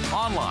them out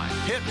online,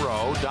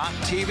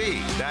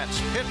 pitrow.tv. That's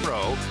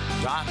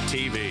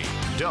pitrow.tv.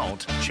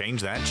 Don't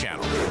change that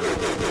channel.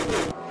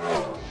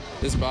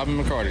 This is Bobby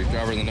McCarty,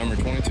 driver of the number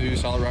 22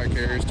 Solid Rock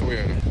Carriers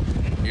Toyota.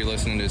 You're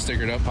listening to the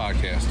Stickered Up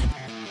Podcast.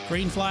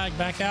 Green flag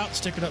back out,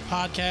 Stickered Up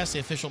Podcast, the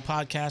official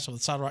podcast of the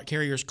Solid Rock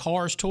Carriers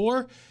Cars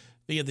Tour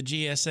via the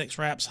GSX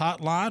Wraps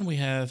hotline. We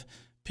have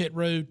Pit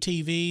Road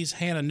TV's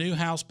Hannah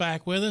Newhouse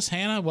back with us.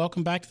 Hannah,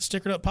 welcome back to the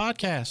Stickered Up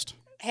Podcast.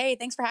 Hey,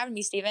 thanks for having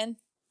me, Steven.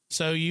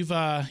 So you've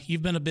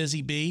been a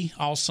busy bee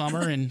all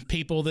summer, and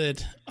people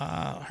that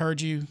heard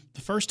you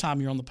the first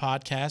time you're on the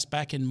podcast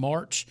back in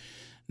March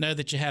know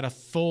that you had a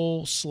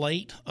full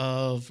slate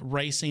of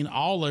racing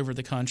all over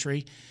the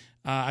country.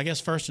 I guess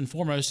first and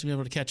foremost, to be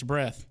able to catch a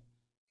breath.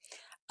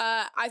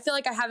 I feel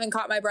like I haven't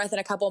caught my breath in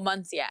a couple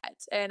months yet,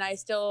 and I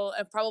still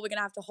am probably going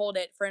to have to hold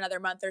it for another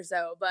month or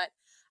so. But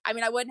I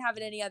mean, I wouldn't have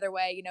it any other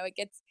way. You know, it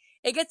gets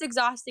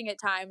exhausting at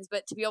times,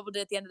 but to be able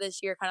to at the end of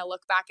this year kind of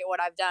look back at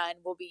what I've done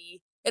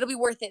it'll be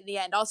worth it in the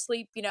end. I'll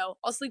sleep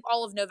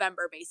all of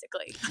November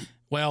basically.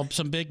 Well,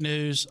 some big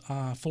news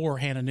for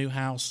Hannah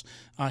Newhouse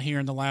here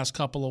in the last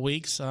couple of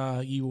weeks.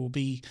 You will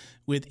be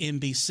with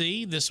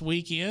NBC this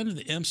weekend,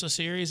 the IMSA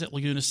series at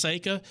Laguna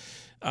Seca.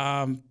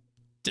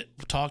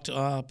 Talked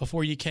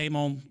before you came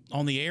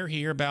on the air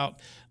here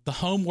about the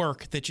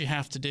homework that you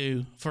have to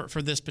do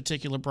for this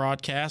particular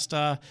broadcast.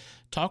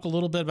 Talk a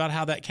little bit about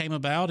how that came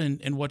about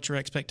and what your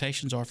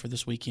expectations are for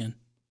this weekend.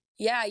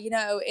 Yeah,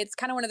 it's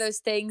kind of one of those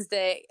things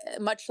that,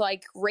 much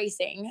like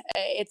racing,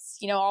 it's,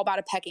 all about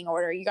a pecking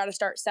order. You got to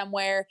start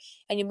somewhere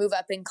and you move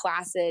up in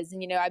classes.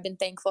 And, I've been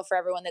thankful for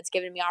everyone that's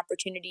given me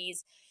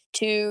opportunities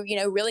to,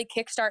 really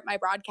kickstart my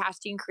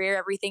broadcasting career,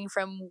 everything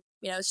from,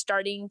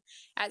 starting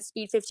at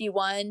Speed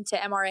 51 to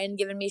MRN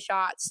giving me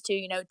shots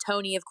to,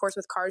 Tony, of course,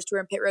 with Cars Tour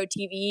and Pit Road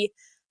TV.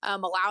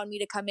 Allowing me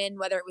to come in,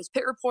 whether it was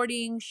pit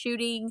reporting,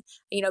 shooting,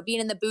 being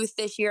in the booth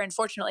this year.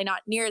 Unfortunately,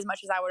 not near as much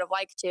as I would have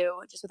liked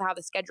to, just with how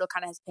the schedule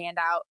kind of has panned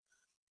out.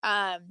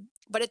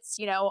 But it's,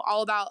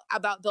 all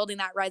about building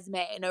that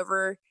resume. And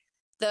over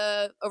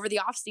the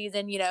off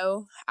season,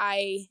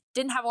 I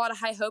didn't have a lot of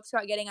high hopes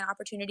about getting an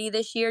opportunity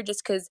this year,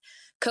 just because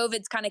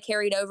COVID's kind of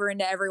carried over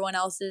into everyone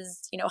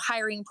else's,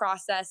 hiring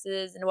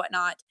processes and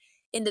whatnot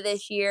into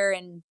this year.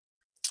 And,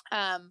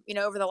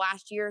 over the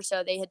last year or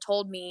so, they had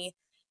told me,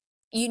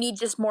 you need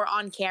just more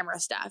on-camera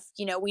stuff.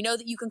 We know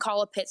that you can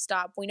call a pit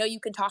stop. We know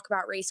you can talk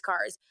about race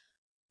cars,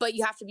 but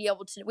we have to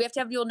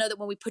have people know that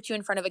when we put you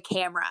in front of a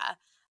camera,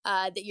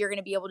 that you're going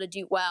to be able to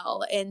do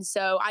well. And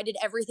so I did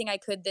everything I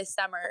could this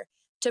summer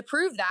to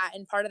prove that.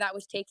 And part of that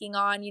was taking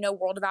on,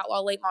 World of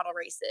Outlaw late model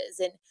races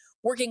and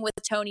working with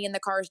Tony and the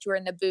Cars Tour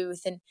in the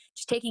booth and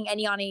just taking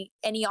any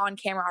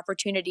on-camera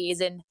opportunities.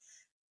 And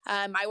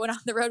I went on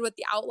the road with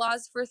the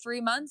Outlaws for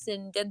 3 months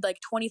and did like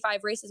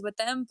 25 races with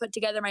them, put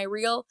together my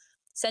reel,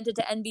 sent it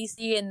to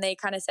NBC, and they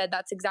kind of said,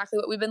 that's exactly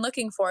what we've been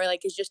looking for,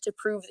 is just to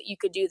prove that you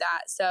could do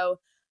that. So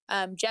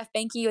Jeff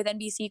Benke with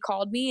NBC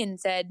called me and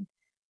said,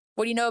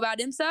 what do you know about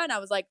IMSA? And I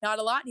was like, not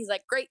a lot. And he's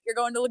like, great, you're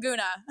going to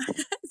Laguna.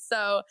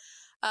 So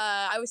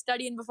I was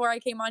studying before I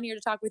came on here to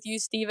talk with you,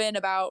 Steven,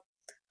 about,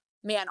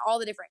 all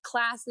the different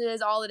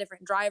classes, all the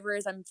different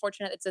drivers. I'm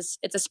fortunate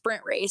it's a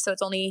sprint race, so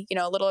it's only,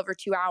 a little over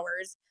 2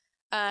 hours.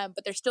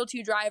 But there's still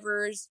 2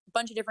 drivers, a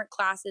bunch of different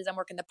classes. I'm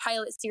working the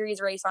Pilot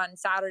Series race on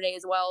Saturday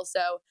as well.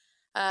 So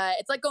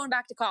it's like going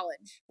back to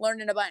college,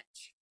 learning a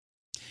bunch.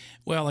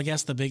 Well, I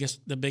guess the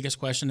biggest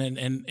question,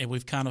 and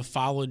we've kind of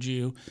followed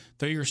you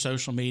through your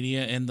social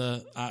media and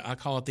I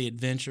call it the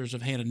adventures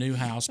of Hannah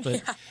Newhouse.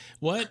 But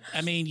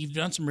yeah. You've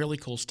done some really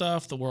cool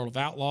stuff, the World of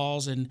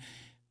Outlaws, and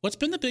what's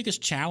been the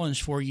biggest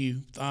challenge for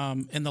you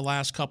in the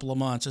last couple of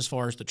months as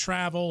far as the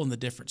travel and the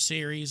different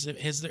series?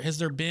 Has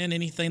there been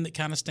anything that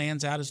kind of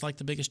stands out as like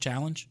the biggest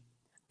challenge?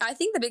 I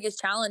think the biggest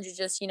challenge is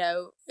just,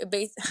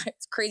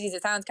 it's crazy as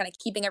it sounds, kind of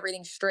keeping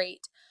everything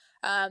straight.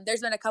 There's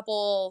been a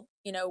couple,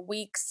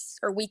 weeks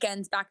or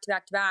weekends back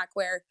to back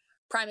where,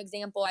 prime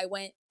example, I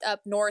went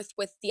up north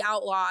with the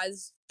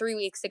Outlaws 3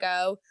 weeks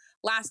ago.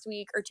 Last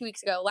week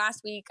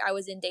I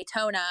was in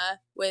Daytona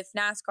with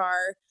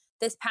NASCAR.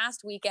 This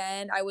past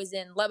weekend, I was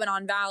in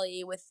Lebanon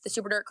Valley with the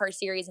Super Dirt Car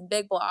Series and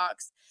Big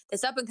Blocks.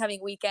 This up and coming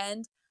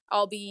weekend,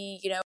 I'll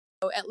be,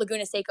 at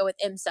Laguna Seca with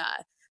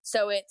IMSA.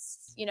 So it's,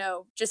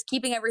 just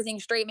keeping everything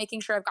straight,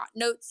 making sure I've got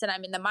notes and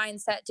I'm in the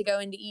mindset to go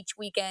into each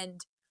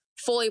weekend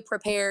fully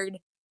prepared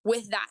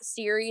with that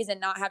series and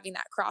not having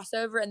that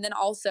crossover. And then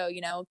also,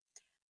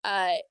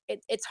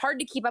 it's hard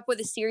to keep up with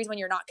a series when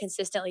you're not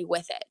consistently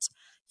with it.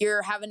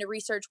 You're having to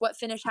research what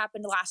finish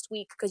happened last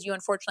week because you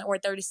unfortunately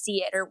weren't there to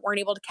see it or weren't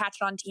able to catch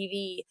it on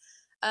TV.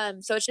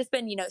 So it's just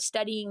been,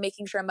 studying,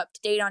 making sure I'm up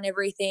to date on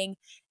everything.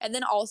 And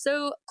then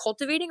also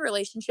cultivating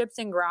relationships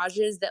in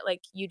garages that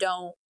you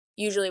don't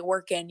usually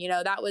work in.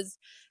 That was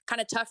kind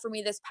of tough for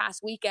me this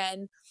past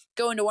weekend,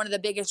 going to one of the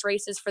biggest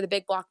races for the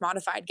big block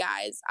modified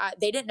guys.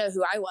 They didn't know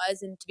who I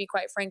was. And to be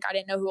quite frank, I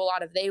didn't know who a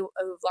lot of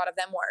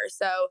them were.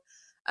 So,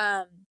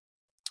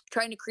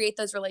 trying to create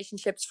those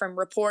relationships from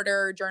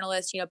reporter,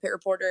 journalist, pit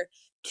reporter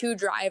to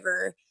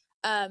driver,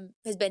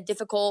 has been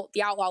difficult.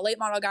 The Outlaw late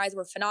model guys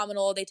were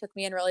phenomenal. They took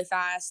me in really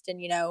fast and,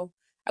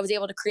 I was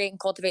able to create and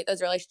cultivate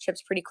those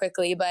relationships pretty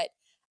quickly. But,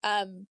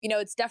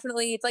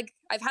 it's like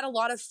I've had a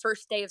lot of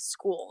first day of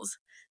schools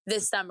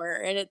this summer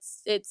and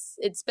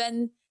it's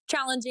been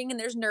challenging and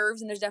there's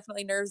nerves and there's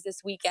definitely nerves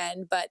this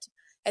weekend. But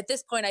at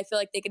this point, I feel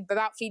like they could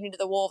about feed me to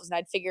the wolves and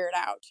I'd figure it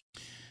out.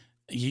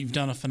 You've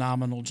done a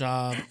phenomenal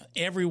job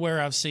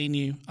everywhere I've seen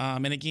you.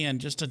 And again,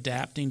 just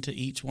adapting to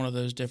each one of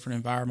those different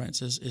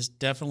environments is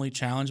definitely a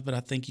challenge, but I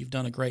think you've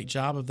done a great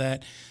job of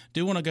that.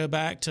 Do want to go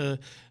back to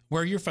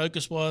where your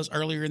focus was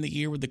earlier in the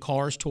year with the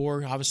Cars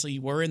Tour. Obviously,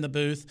 you were in the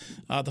booth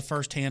the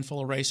first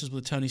handful of races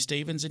with Tony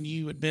Stevens, and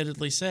you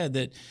admittedly said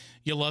that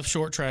you love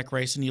short track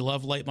racing, you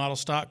love late model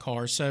stock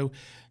cars. So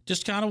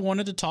just kind of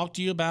wanted to talk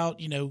to you about,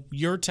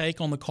 your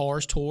take on the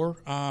Cars Tour.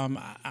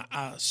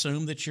 I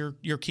assume that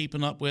you're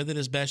keeping up with it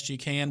as best you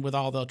can with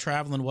all the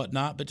travel and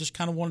whatnot, but just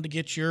kind of wanted to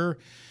get your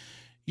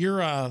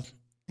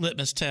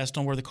litmus test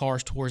on where the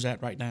Cars Tour is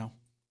at right now.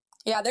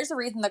 Yeah, there's a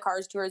reason the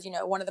Cars Tour is,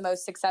 one of the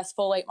most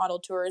successful late model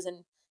tours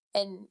and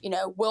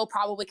will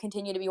probably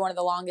continue to be one of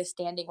the longest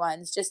standing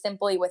ones, just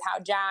simply with how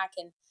Jack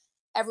and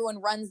everyone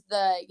runs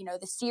the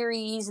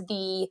series,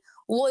 the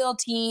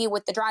loyalty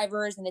with the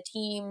drivers and the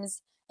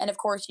teams. And of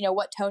course,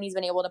 what Tony's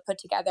been able to put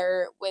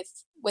together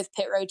with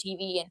Pit Road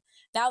TV. And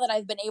now that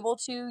I've been able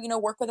to,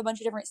 work with a bunch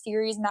of different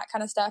series and that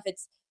kind of stuff,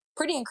 it's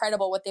pretty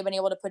incredible what they've been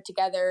able to put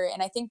together.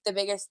 And I think the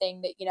biggest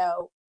thing that,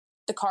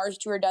 the Cars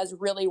Tour does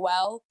really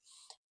well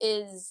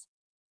is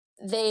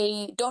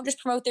they don't just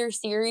promote their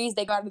series,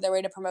 they go out of their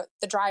way to promote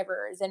the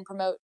drivers and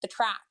promote the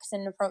tracks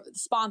and promote the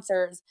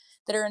sponsors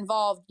that are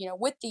involved,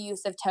 with the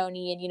use of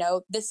Tony. And,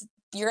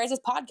 your guys'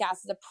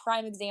 podcast is a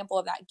prime example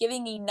of that,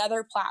 giving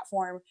another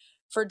platform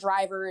for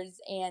drivers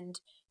and,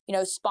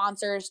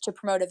 sponsors to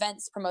promote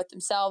events, promote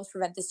themselves,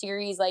 prevent the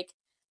series. Like,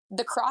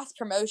 the cross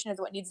promotion is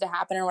what needs to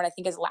happen, and what I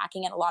think is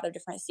lacking in a lot of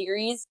different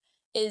series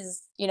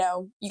is, you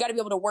got to be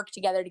able to work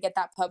together to get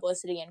that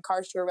publicity, and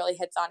Cars Tour really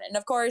hits on it. And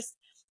of course,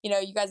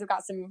 you guys have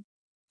got some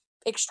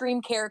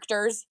extreme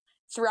characters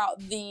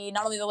throughout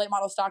not only the late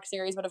model stock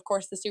series, but of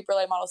course the super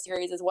late model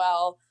series as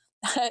well,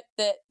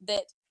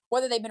 that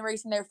whether they've been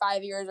racing there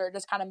 5 years or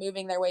just kind of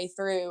moving their way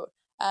through,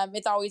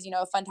 it's always,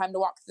 a fun time to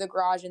walk through the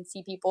garage and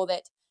see people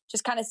that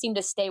just kind of seem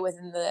to stay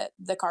within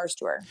the Cars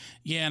Tour.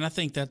 Yeah, and I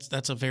think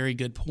that's a very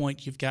good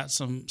point. You've got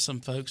some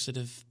folks that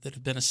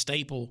have been a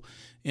staple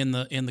in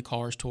the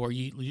Cars Tour.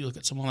 You look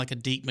at someone like a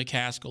Deke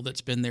McCaskill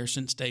that's been there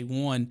since day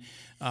one.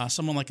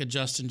 Someone like a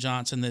Justin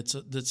Johnson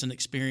that's an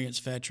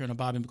experienced veteran, a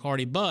Bobby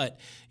McCarty. But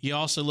you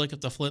also look at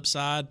the flip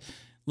side.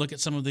 Look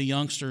at some of the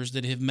youngsters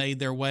that have made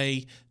their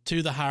way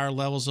to the higher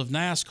levels of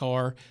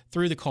NASCAR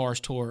through the Cars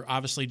Tour.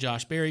 Obviously,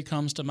 Josh Berry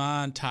comes to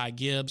mind, Ty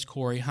Gibbs,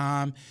 Corey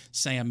Heim,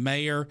 Sam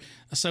Mayer.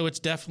 So it's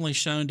definitely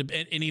shown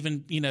to, and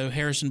even,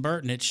 Harrison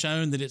Burton, it's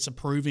shown that it's a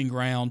proving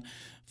ground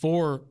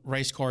for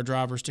race car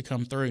drivers to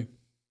come through.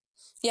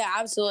 Yeah,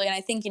 absolutely. And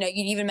I think, you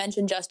even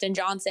mentioned Justin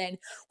Johnson.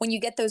 When you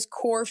get those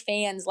core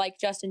fans like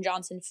Justin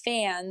Johnson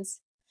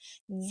fans,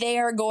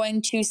 they're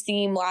going to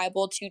seem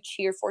liable to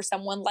cheer for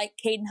someone like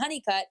Caden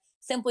Honeycutt,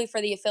 simply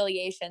for the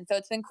affiliation. So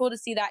it's been cool to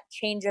see that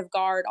change of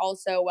guard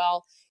also.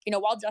 Well,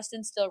 while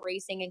Justin's still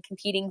racing and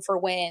competing for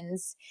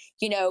wins,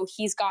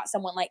 he's got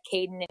someone like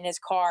Caden in his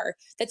car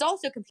that's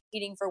also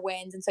competing for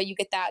wins. And so you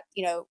get that,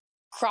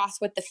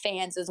 cross with the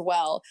fans as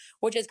well,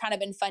 which has kind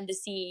of been fun to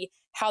see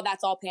how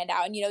that's all panned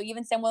out. And,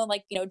 even someone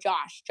like,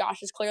 Josh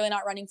is clearly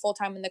not running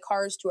full-time in the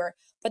Cars Tour,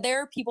 but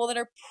there are people that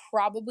are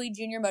probably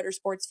junior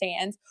motorsports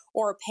fans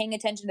or paying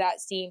attention to that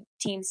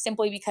team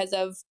simply because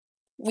of,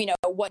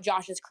 what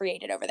Josh has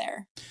created over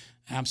there.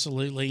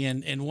 Absolutely.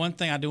 And one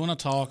thing I do want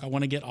to I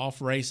want to get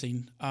off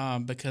racing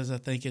because I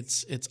think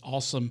it's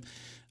awesome.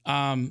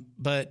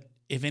 But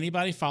if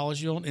anybody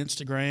follows you on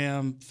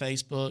Instagram,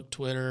 Facebook,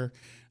 Twitter,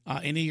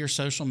 any of your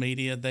social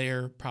media,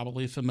 they're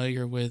probably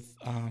familiar with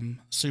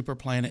Super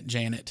Planet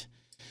Janet.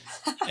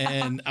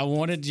 And I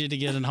wanted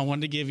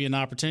to give you an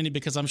opportunity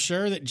because I'm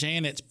sure that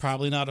Janet's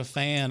probably not a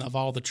fan of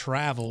all the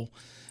travel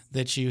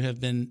that you have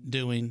been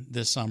doing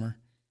this summer.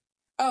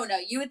 Oh, no,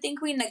 you would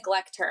think we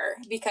neglect her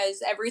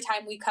because every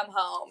time we come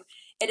home,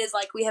 it is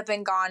like we have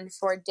been gone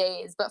for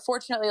days. But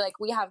fortunately,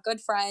 we have good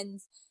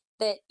friends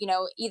that,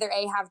 either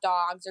A, have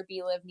dogs or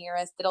B, live near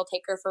us that'll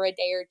take her for a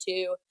day or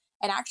two.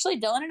 And actually,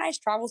 Dylan and I's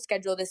travel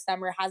schedule this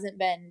summer hasn't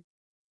been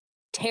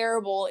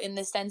terrible in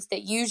the sense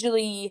that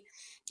usually,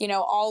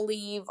 I'll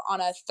leave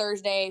on a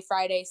Thursday,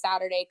 Friday,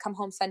 Saturday, come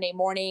home Sunday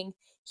morning.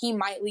 He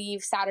might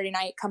leave Saturday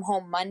night, come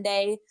home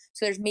Monday.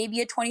 So there's maybe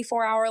a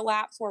 24-hour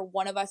lapse where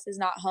one of us is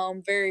not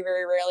home. Very,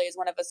 very rarely is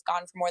one of us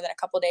gone for more than a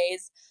couple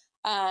days.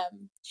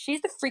 She's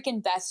the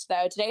freaking best,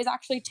 though. Today is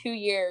actually 2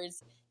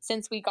 years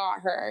since we got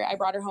her. I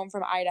brought her home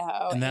from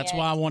Idaho. And that's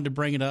why I wanted to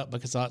bring it up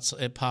because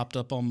it popped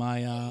up on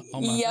my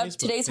Facebook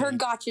today's feed. Her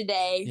gotcha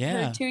day.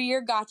 Yeah. Her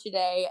 2-year gotcha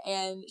day.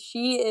 And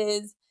she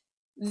is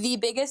the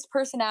biggest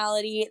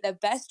personality, the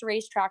best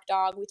racetrack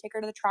dog. We take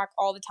her to the track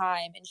all the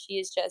time, and she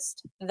is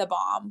just the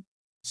bomb.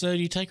 So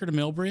do you take her to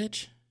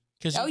Millbridge?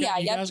 Because you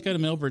guys go to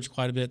Millbridge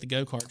quite a bit at the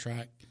go-kart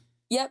track.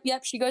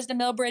 Yep. She goes to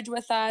Millbridge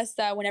with us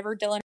whenever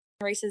Dylan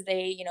races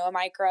a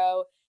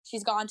micro.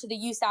 She's gone to the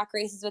USAC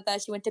races with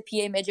us. She went to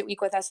PA Midget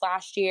Week with us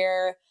last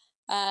year.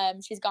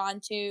 She's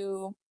gone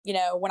to,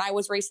 when I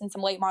was racing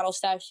some late model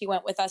stuff, she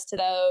went with us to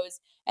those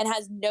and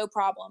has no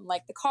problem.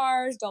 Like, the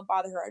cars don't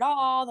bother her at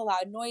all, the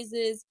loud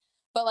noises.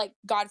 But,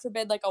 God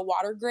forbid, a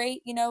water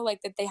grate,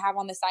 that they have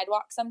on the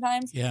sidewalk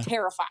sometimes,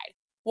 terrified.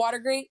 Water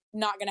grate,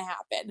 not going to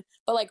happen.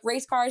 But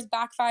race cars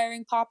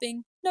backfiring,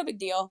 popping, no big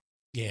deal.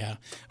 Yeah.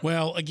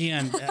 Well,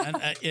 again,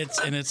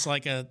 it's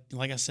like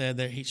I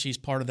said, she's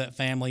part of that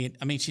family.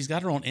 I mean, she's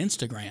got her own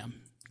Instagram,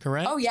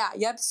 correct? Oh yeah.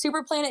 Yep.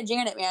 Super Planet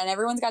Janet, man.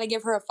 Everyone's got to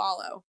give her a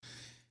follow.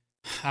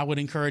 I would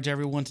encourage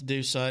everyone to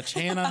do such.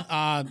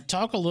 Hannah,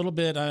 talk a little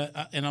bit,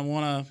 and I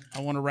want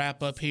to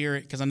wrap up here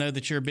because I know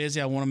that you're busy.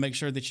 I want to make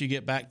sure that you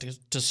get back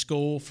to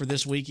school for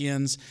this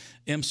weekend's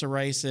IMSA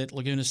race at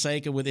Laguna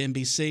Seca with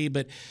NBC,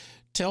 but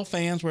tell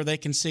fans where they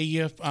can see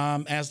you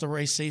as the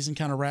race season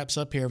kind of wraps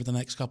up here over the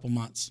next couple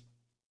months.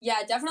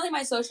 Yeah, definitely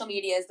my social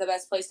media is the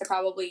best place to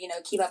probably,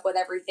 keep up with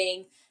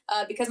everything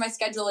because my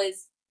schedule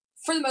is,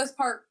 for the most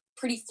part,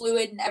 pretty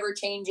fluid and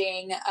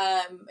ever-changing.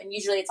 And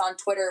usually it's on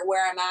Twitter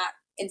where I'm at,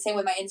 and same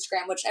with my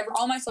Instagram,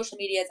 all my social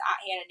media is at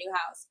Hannah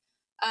Newhouse.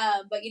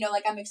 But,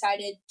 I'm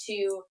excited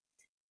to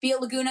be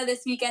at Laguna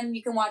this weekend.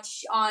 You can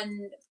watch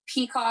on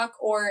Peacock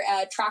or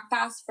Track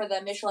Pass for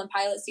the Michelin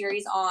Pilot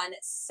Series on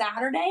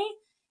Saturday.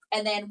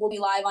 And then we'll be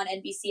live on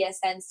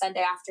NBCSN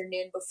Sunday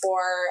afternoon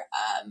before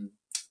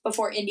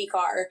before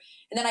IndyCar.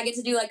 And then I get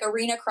to do like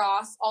Arena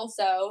Cross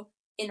also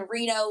in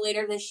Reno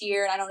later this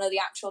year. And I don't know the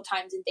actual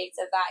times and dates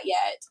of that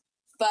yet.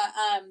 But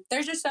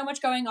there's just so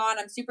much going on.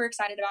 I'm super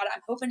excited about it.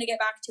 I'm hoping to get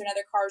back to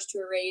another Cars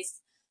Tour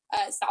race.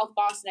 South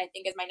Boston, I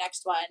think, is my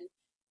next one.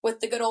 With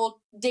the good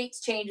old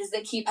dates changes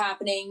that keep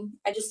happening,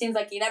 it just seems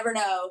like you never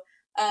know.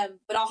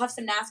 But I'll have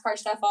some NASCAR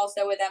stuff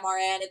also with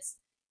MRN.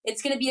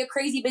 It's going to be a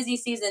crazy busy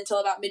season until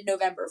about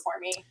mid-November for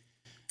me.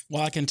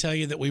 Well, I can tell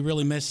you that we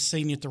really miss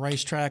seeing you at the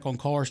racetrack on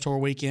Cars Tour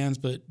weekends,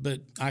 but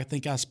I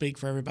think I speak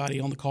for everybody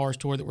on the Cars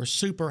Tour that we're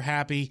super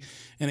happy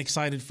and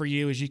excited for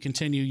you as you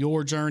continue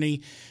your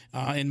journey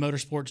in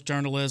motorsports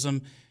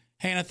journalism.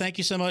 Hannah, thank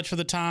you so much for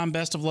the time.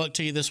 Best of luck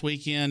to you this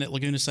weekend at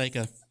Laguna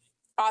Seca.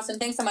 Awesome.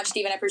 Thanks so much,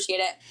 Steven. I appreciate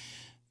it.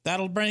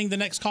 That'll bring the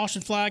next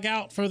caution flag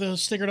out for the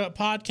Stickered Up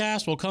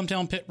podcast. We'll come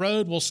down pit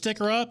road. We'll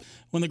sticker up.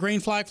 When the green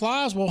flag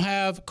flies, we'll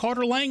have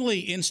Carter Langley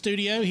in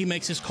studio. He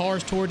makes his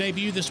Cars Tour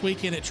debut this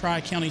weekend at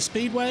Tri-County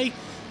Speedway.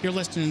 You're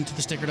listening to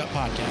the Stickered Up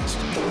podcast.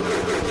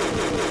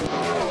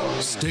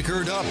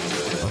 Stickered Up,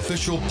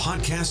 official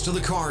podcast of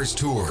the Cars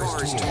Tour.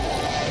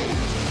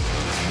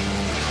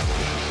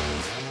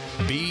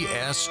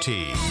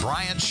 BST,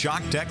 Bryant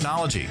Shock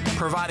Technology,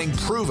 providing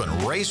proven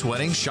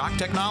race-winning shock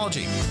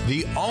technology.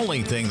 The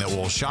only thing that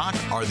will shock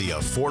are the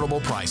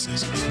affordable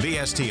prices.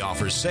 BST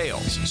offers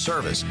sales,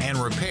 service, and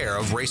repair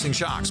of racing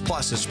shocks,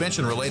 plus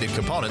suspension-related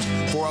components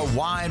for a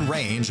wide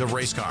range of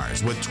race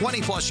cars. With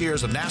 20-plus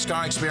years of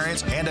NASCAR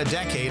experience and a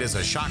decade as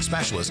a shock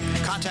specialist,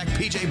 contact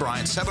PJ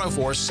Bryant,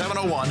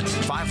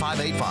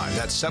 704-701-5585.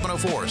 That's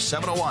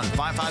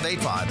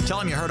 704-701-5585. Tell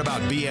him you heard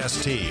about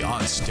BST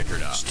on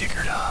Stickered Up.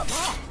 Stickered Up.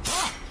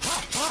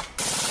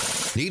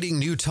 Needing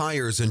new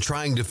tires and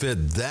trying to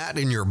fit that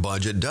in your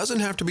budget doesn't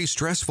have to be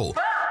stressful.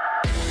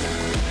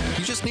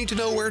 You just need to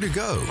know where to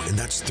go, and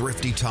that's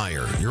Thrifty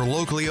Tire, your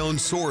locally owned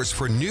source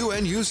for new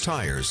and used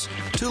tires.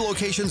 2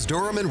 locations,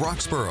 Durham and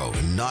Roxborough,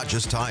 and not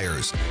just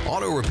tires.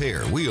 Auto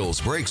repair,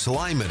 wheels, brakes,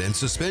 alignment, and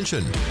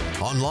suspension.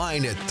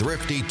 Online at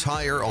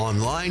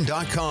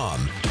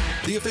thriftytireonline.com.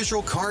 The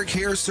official car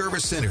care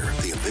service center,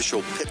 the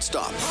official pit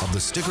stop of the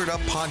Stickered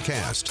Up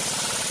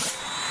podcast.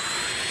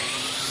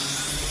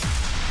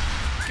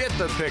 Get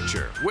the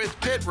picture with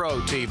Pit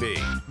Road TV,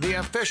 the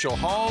official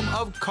home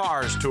of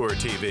Cars Tour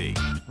TV,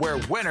 where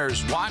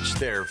winners watch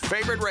their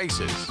favorite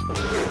races.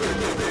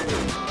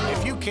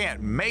 If you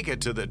can't make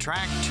it to the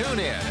track, tune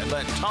in and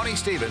let Tony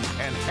Stevens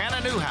and Hannah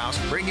Newhouse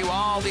bring you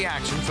all the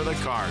action for the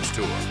Cars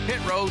Tour.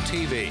 Pit Road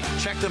TV.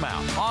 Check them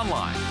out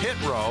online,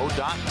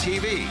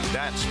 pitrow.tv.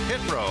 That's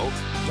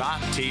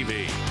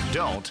pitrow.tv.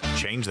 Don't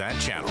change that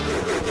channel.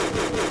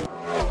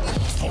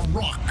 The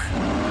Rock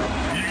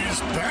is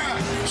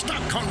back.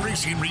 Stock car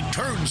racing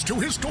returns to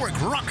historic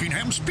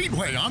Rockingham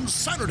Speedway on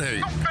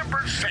Saturday, November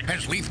 6th,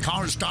 as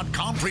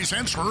LeafCars.com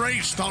presents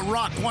Race the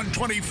Rock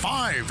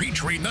 125,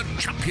 featuring the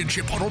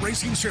Championship Auto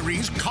Racing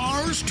Series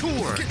Cars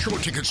Tour. Get your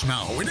tickets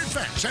now in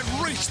advance at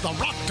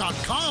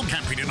RaceTheRock.com.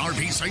 Camping and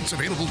RV sites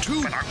available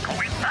too, and are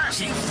going fast.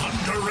 See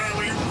Thunder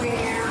Rally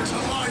roar to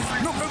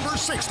life November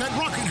 6th at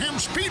Rockingham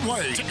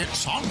Speedway.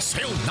 Tickets on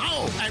sale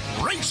now at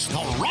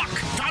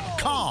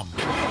RaceTheRock.com.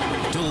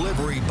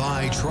 Delivery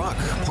by truck,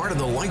 part of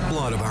the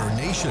lifeblood of our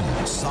nation.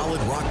 Solid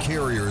Rock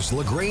Carriers,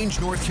 LaGrange,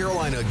 North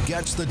Carolina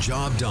gets the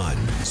job done,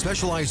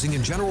 specializing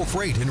in general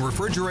freight and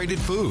refrigerated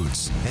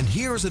foods. And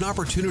here's an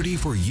opportunity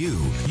for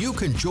you. You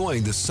can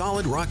join the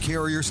Solid Rock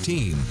Carriers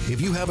team. If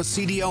you have a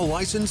CDL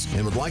license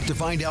and would like to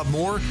find out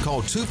more,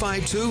 call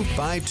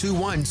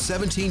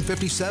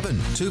 252-521-1757,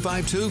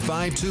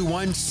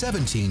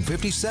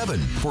 252-521-1757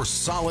 for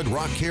Solid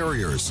Rock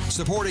Carriers,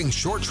 supporting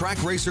short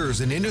track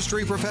racers and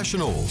industry professionals,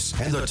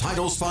 and the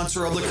title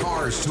sponsor of the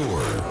Cars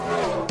Tour.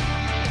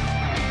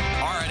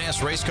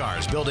 RNS Race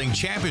Cars, building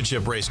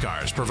championship race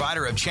cars,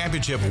 provider of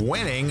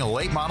championship-winning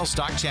late model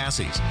stock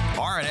chassis.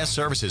 RNS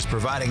Services,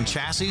 providing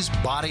chassis,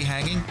 body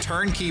hanging,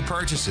 turnkey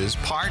purchases,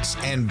 parts,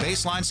 and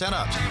baseline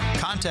setups.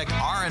 Contact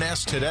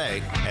RNS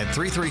today at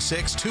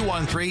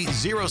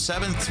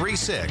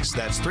 336-213-0736.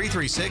 That's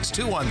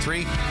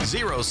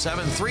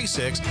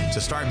 336-213-0736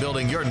 to start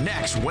building your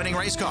next winning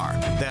race car.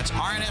 That's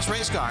RNS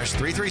Race Cars,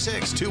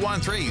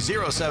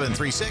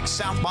 336-213-0736,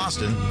 South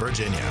Boston,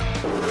 Virginia.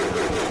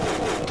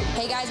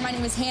 Hey guys, my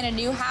name is Hannah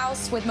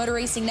Newhouse with Motor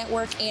Racing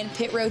Network and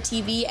Pit Road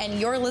TV, and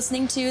you're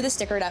listening to the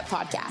Stickered Up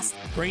podcast.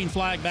 Green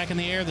flag back in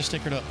the air, the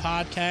Stickered Up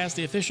podcast,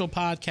 the official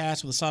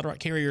podcast of the Solid Rock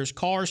Carriers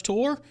Cars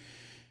Tour.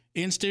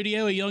 In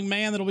studio, a young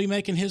man that'll be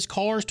making his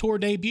Cars Tour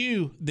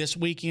debut this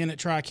weekend at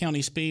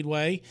Tri-County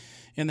Speedway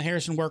in the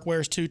Harrison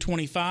Workwear's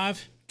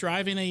 225,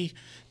 driving a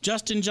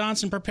Justin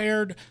Johnson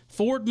prepared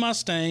Ford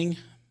Mustang.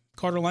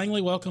 Carter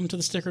Langley, welcome to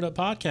the Stickered Up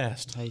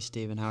podcast. Hey,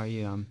 Steven, how are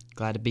you? I'm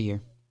glad to be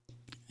here.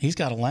 He's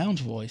got a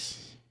lounge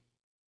voice.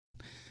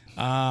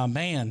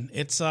 Man,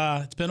 it's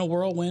been a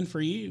whirlwind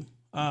for you.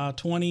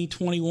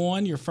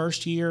 2021, your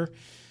first year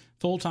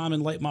full-time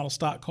in late model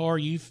stock car.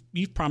 You've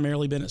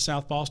primarily been at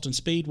South Boston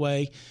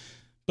Speedway,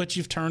 but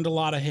you've turned a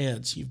lot of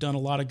heads. You've done a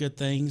lot of good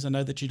things. I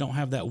know that you don't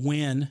have that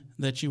win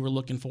that you were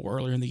looking for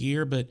earlier in the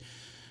year, but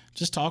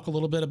just talk a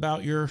little bit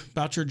about your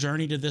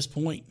journey to this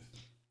point.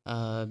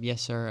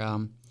 Yes,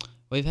 sir.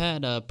 We've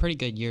had a pretty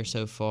good year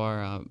so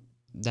far.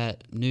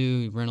 That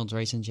new Reynolds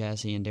Racing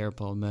chassis and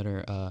Darapol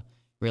motor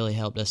really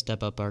helped us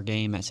step up our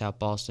game at South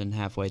Boston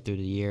halfway through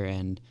the year,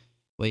 and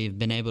we've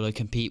been able to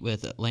compete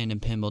with Landon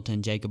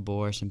Pemberton, Jacob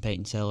Boris, and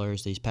Peyton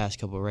Sellers these past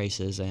couple of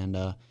races, and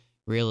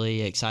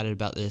really excited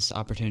about this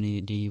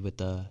opportunity with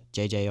the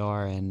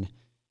JJR, and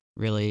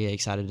really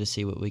excited to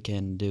see what we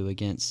can do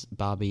against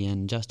Bobby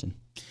and Justin.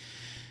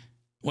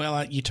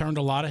 Well, you turned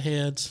a lot of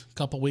heads a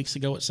couple weeks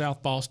ago at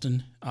South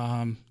Boston.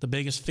 The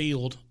biggest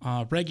field,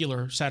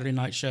 regular Saturday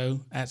night show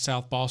at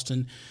South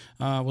Boston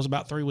was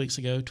about 3 weeks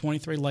ago,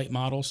 23 late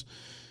models.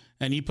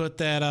 And you put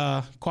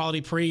that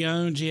quality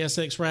pre-owned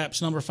GSX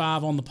Wraps number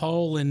 5 on the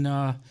pole, and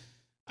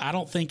I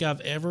don't think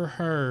I've ever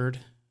heard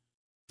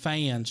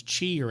fans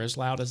cheer as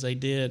loud as they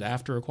did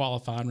after a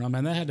qualifying run.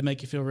 Man, that had to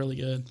make you feel really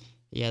good.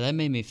 Yeah, that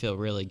made me feel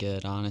really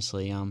good,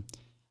 honestly.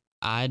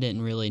 I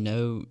didn't really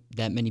know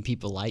that many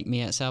people liked me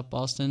at South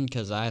Boston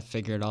because I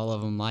figured all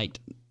of them liked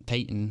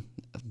Peyton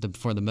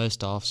for the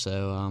most off.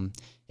 So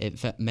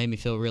it made me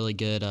feel really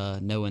good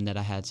knowing that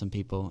I had some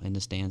people in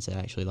the stands that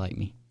actually liked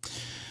me.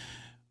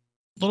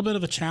 A little bit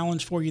of a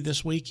challenge for you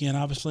this weekend.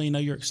 Obviously, you know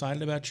you're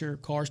excited about your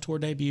Cars Tour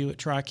debut at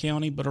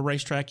Tri-County, but a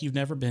racetrack you've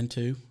never been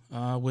to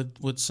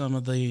with some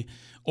of the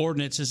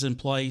ordinances in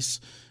place.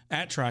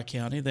 At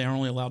Tri-County, they're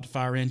only allowed to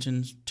fire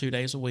engines 2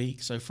 days a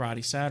week, so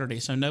Friday, Saturday.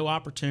 So no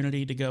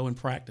opportunity to go and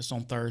practice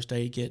on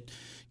Thursday, get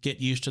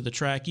used to the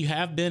track. You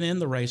have been in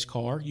the race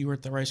car. You were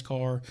at the race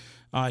car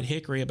at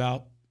Hickory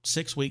about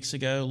 6 weeks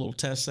ago, a little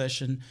test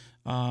session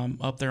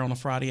up there on a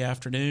Friday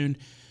afternoon.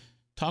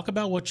 Talk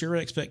about what your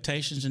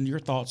expectations and your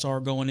thoughts are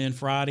going in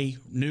Friday.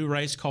 New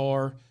race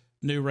car,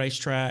 new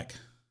racetrack.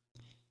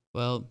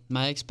 Well,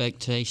 my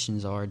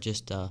expectations are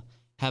just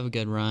have a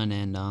good run,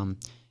 and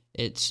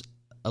it's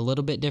a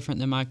little bit different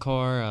than my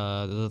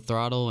car. The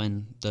throttle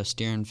and the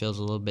steering feels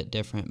a little bit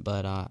different,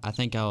 but I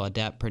think I'll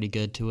adapt pretty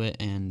good to it,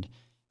 and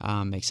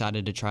I'm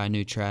excited to try a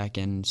new track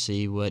and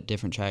see what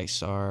different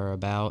tracks are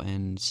about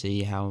and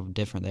see how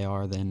different they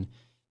are than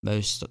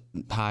most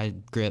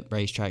high-grip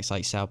racetracks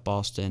like South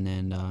Boston,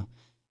 and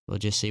we'll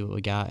just see what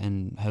we got,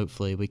 and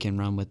hopefully we can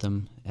run with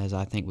them as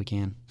I think we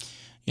can.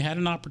 You had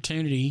an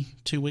opportunity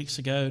 2 weeks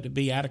ago to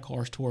be at a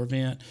Cars Tour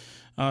event.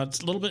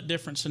 It's a little bit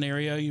different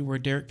scenario. You were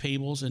Derek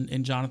Peebles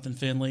and Jonathan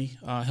Finley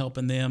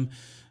helping them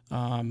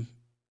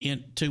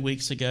in 2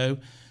 weeks ago.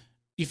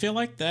 You feel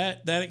like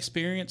that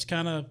experience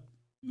kind of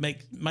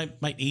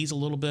might ease a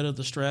little bit of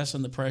the stress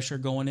and the pressure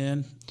going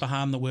in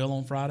behind the wheel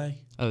on Friday?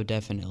 Oh,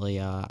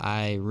 definitely.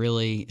 I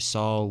really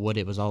saw what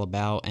it was all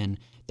about, and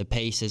the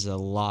pace is a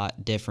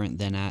lot different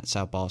than at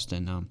South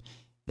Boston.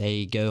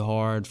 They go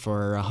hard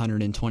for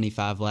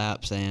 125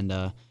 laps,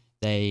 and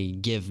they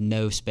give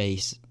no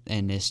space,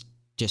 and it's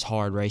just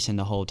hard racing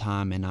the whole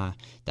time, and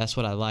that's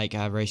what I like.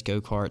 I race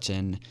go-karts,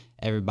 and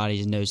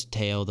everybody's nose to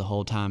tail the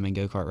whole time in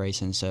go-kart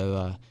racing,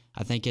 so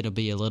I think it'll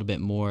be a little bit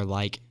more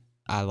like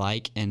I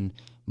like and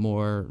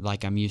more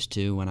like I'm used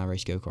to when I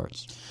race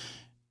go-karts.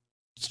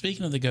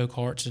 Speaking of the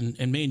go-karts,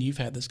 and me and you've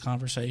had this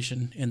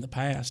conversation in the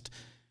past,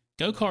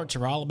 go-karts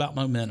are all about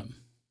momentum,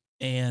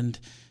 and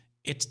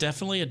it's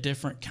definitely a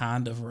different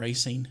kind of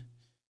racing.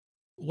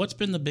 What's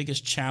been the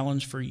biggest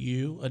challenge for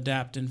you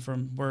adapting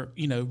from where,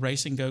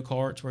 racing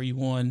go-karts where you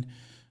won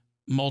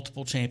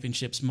multiple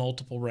championships,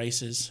 multiple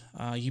races?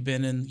 You've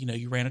been in,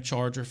 you ran a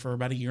Charger for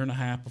about a year and a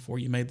half before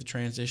you made the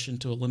transition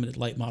to a limited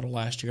late model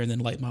last year and then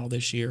late model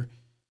this year.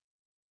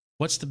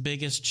 What's the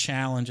biggest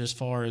challenge as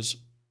far as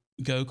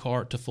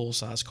go-kart to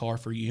full-size car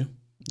for you?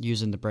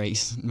 Using the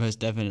brakes, most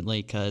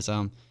definitely, because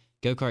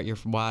go-kart, you're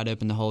wide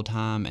open the whole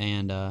time,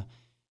 and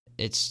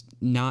it's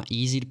not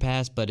easy to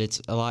pass, but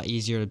it's a lot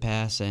easier to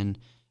pass, and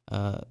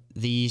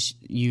these,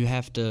 you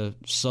have to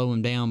slow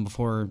them down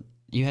before,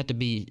 you have to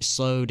be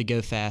slow to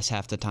go fast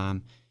half the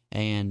time,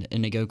 and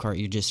in a go-kart,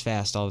 you're just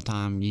fast all the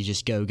time. You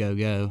just go, go,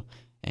 go,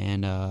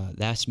 and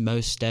that's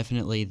most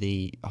definitely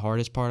the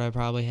hardest part I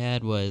probably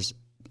had, was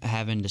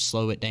having to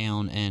slow it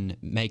down and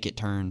make it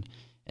turn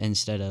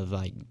instead of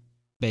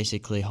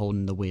basically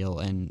holding the wheel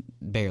and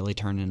barely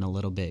turning a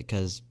little bit,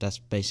 because that's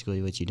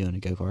basically what you do in a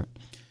go-kart.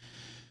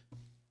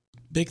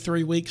 Big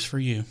 3 weeks for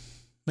you.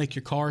 Make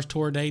your Cars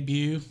Tour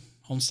debut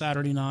on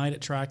Saturday night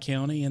at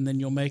Tri-County, and then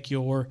you'll make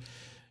your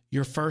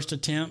first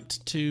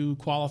attempt to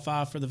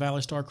qualify for the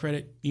Valley Star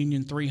Credit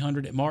Union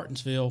 300 at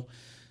Martinsville.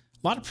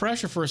 A lot of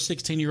pressure for a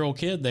 16-year-old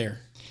kid there.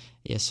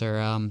 Yes, sir.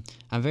 I'm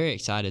very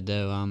excited,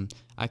 though.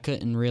 I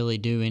couldn't really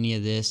do any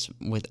of this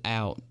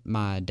without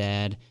my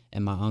dad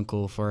and my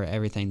uncle for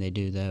everything they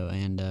do, though,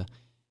 and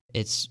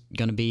it's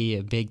going to be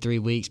a big 3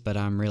 weeks, but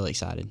I'm really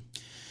excited.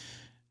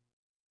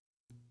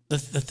 The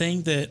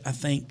thing that I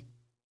think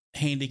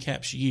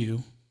handicaps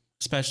you,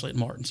 especially at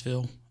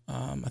Martinsville,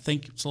 I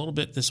think it's a little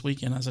bit this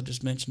weekend, as I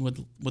just mentioned,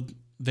 with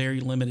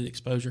very limited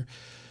exposure.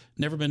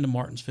 Never been to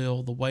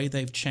Martinsville. The way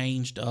they've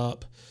changed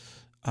up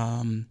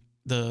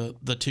the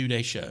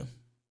 2-day show,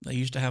 They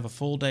used to have a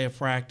full day of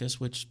practice,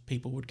 which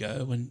people would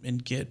go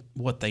and get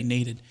what they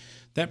needed.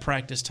 That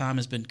practice time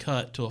has been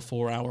cut to a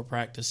 4-hour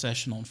practice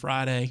session on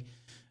Friday,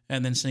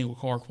 and then single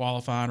car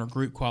qualifying or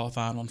group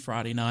qualifying on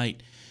Friday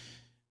night.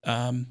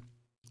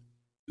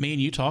 Me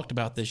and you talked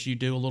about this. You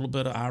do a little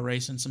bit of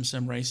iRacing, some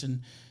sim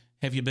racing.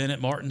 Have you been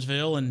at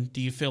Martinsville, and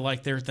do you feel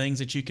like there are things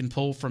that you can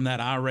pull from that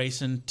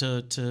iRacing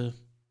to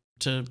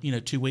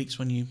 2 weeks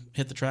when you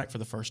hit the track for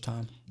the first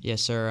time?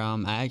 Yes, sir.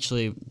 I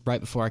actually, right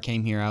before I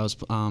came here, I was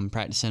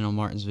practicing on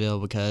Martinsville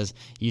because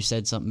you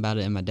said something about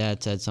it and my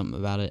dad said something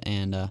about it,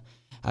 and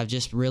I've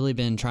just really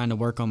been trying to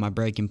work on my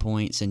braking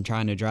points and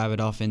trying to drive it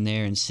off in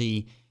there and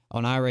see.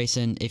 On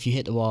iRacing, if you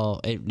hit the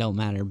wall, it don't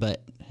matter,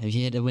 but if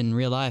you hit it in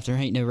real life, there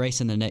ain't no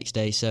racing the next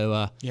day.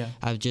 So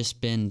I've just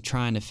been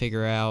trying to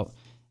figure out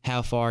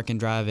how far I can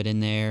drive it in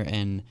there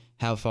and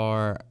how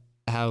far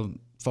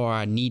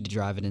I need to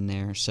drive it in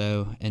there.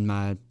 So, and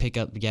my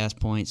pickup gas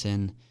points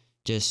and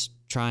just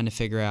trying to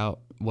figure out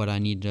what I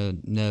need to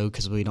know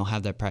because we don't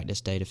have that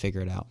practice day to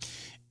figure it out.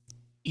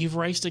 You've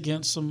raced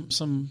against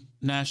some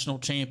national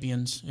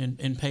champions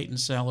in Peyton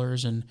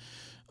Sellers and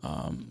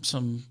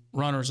some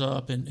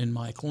runners-up in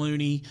Mike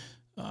Looney.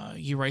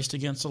 You raced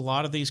against a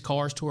lot of these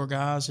Cars Tour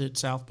guys at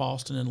South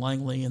Boston and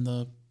Langley and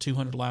the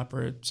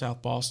 200-lapper at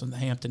South Boston, the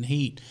Hampton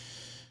Heat.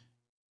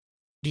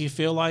 Do you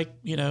feel like,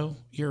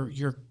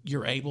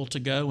 you're able to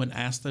go and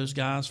ask those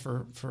guys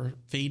for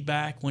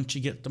feedback once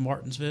you get to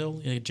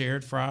Martinsville? A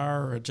Jared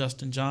Fryer or a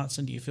Justin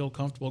Johnson, do you feel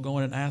comfortable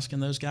going and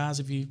asking those guys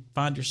if you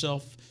find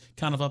yourself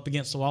kind of up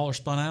against the wall or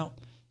spun out?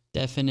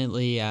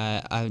 Definitely.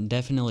 I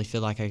definitely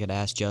feel like I could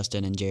ask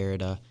Justin and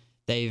Jared.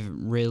 They've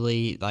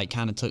really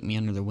kind of took me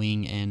under the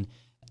wing, and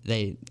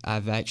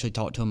I've actually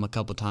talked to them a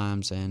couple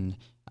times, and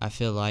I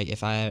feel like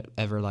if I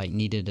ever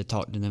needed to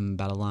talk to them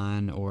about a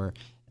line or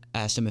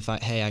asked them if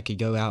I could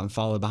go out and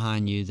follow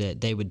behind you,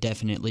 that they would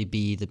definitely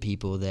be the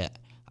people that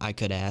I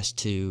could ask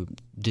to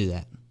do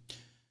that.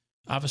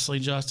 Obviously,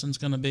 Justin's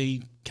going to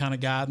be kind of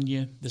guiding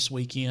you this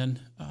weekend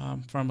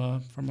from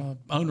a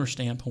owner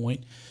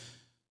standpoint.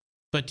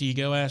 But do you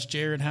go ask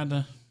Jared how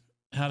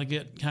to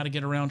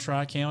get around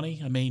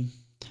Tri-County?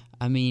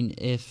 I mean,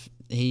 if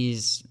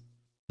he's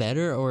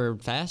better or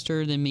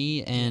faster than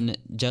me, and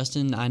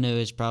Justin, I know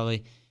is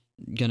probably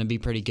going to be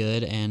pretty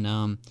good.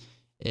 And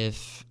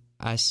if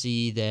I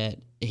see that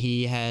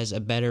he has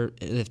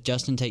if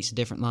Justin takes a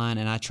different line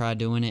and I try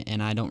doing it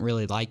and I don't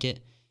really like it,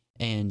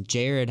 and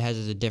Jared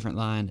has a different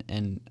line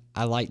and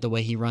I like the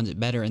way he runs it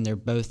better, and they're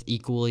both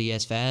equally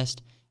as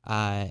fast,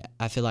 I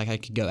feel like I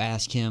could go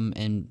ask him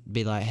and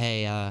be like,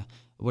 hey,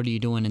 what are you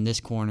doing in this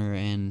corner?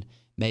 And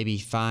maybe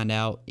find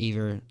out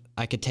either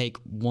I could take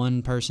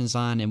one person's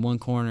line in one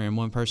corner and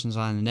one person's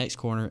line in the next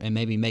corner and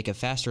maybe make a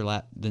faster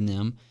lap than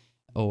them,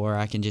 or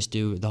I can just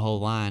do the whole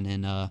line.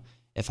 And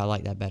if I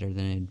like that better,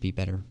 then it'd be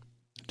better.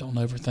 Don't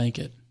overthink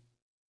it.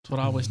 That's what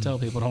I always tell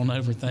people. Don't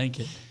overthink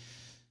it.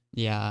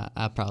 Yeah,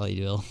 I probably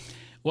will.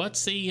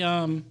 What's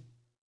the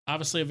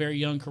obviously a very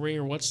young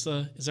career. Is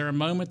there a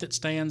moment that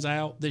stands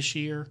out this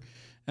year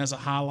as a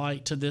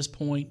highlight to this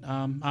point?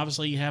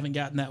 Obviously, you haven't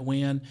gotten that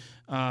win.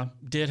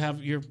 Did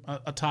have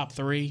a top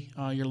three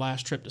your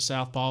last trip to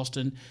South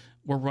Boston.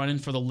 We're running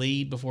for the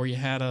lead before you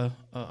had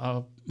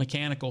a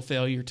mechanical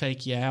failure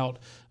take you out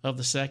of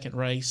the second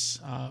race.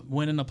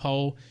 Winning a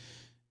pole.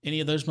 Any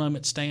of those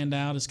moments stand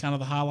out as kind of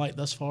the highlight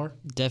thus far?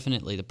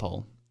 Definitely the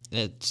pole.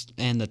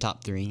 And the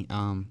top three.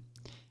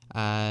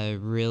 It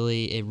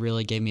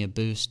really gave me a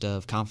boost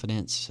of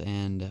confidence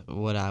and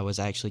what I was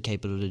actually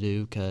capable to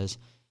do, because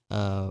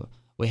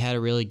we had a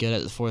really good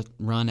at the fourth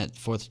run at the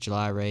 4th of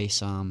July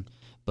race,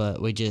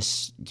 but we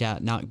just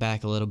got knocked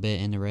back a little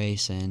bit in the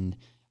race, and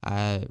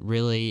I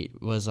really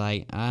was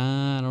like,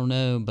 I don't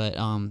know, but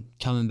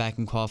coming back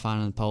and qualifying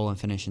on the pole and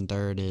finishing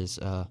third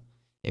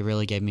it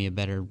really gave me a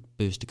better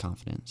boost of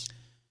confidence.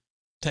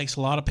 Takes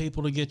a lot of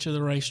people to get to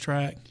the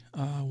racetrack.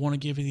 I want to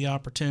give you the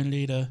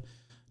opportunity to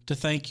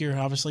thank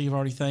obviously you've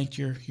already thanked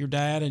your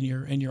dad and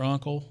your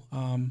uncle,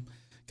 kind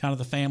of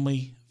the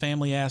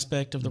family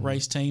aspect of the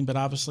race team, but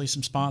obviously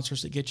some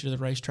sponsors that get you to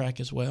the racetrack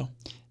as well.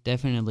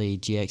 Definitely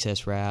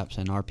GXS Wraps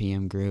and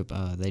RPM Group.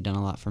 They've done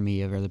a lot for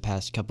me over the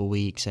past couple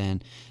weeks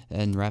and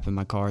wrapping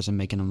my cars and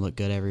making them look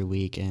good every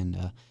week.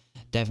 And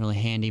definitely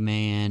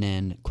Handyman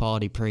and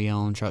Quality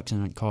Pre-Owned Trucks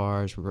and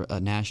Cars,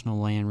 National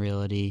Land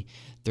Realty,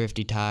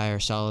 Thrifty Tire,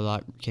 Solid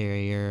Rock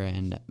Carrier,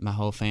 and my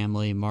whole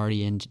family,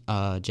 Marty and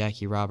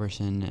Jackie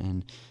Robertson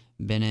and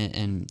Bennett,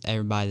 and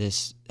everybody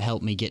that's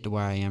helped me get to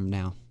where I am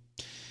now.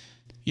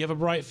 You have a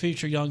bright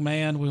future, young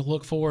man. We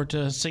look forward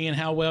to seeing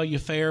how well you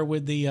fare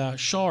with the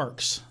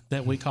Sharks,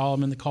 that we call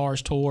them in the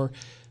Cars Tour.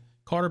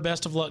 Carter,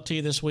 best of luck to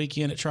you this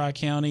weekend at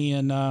Tri-County,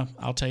 and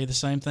I'll tell you the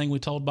same thing we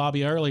told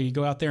Bobby earlier. You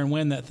go out there and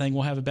win that thing,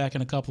 we'll have it back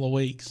in a couple of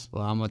weeks.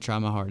 Well, I'm going to try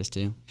my hardest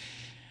to.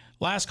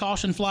 Last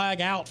caution flag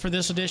out for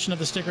this edition of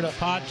the Stickered Up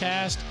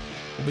Podcast.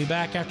 We'll be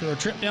back after a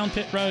trip down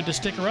pit road to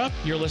Sticker Up.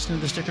 You're listening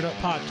to the Stickered Up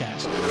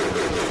Podcast.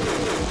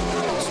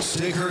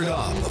 Stickered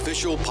Up,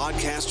 official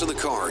podcast of the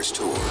Cars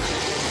Tour.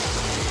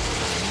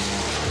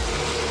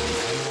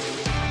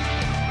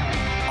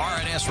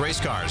 RNS Race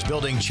Cars,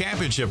 building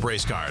championship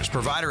race cars,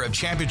 provider of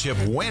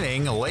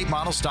championship-winning late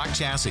model stock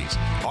chassis.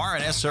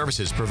 RNS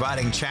Services,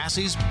 providing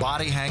chassis,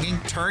 body hanging,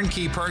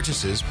 turnkey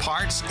purchases,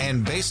 parts,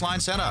 and baseline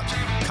setups.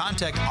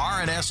 Contact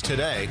RNS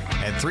today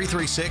at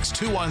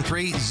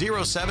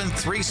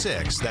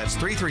 336-213-0736. That's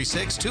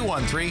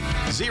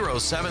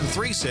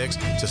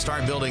 336-213-0736 to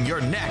start building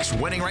your next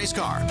winning race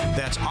car.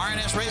 That's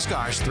RNS Race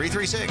Cars,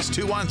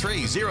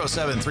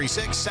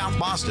 336-213-0736, South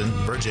Boston,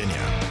 Virginia.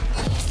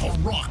 The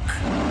Rock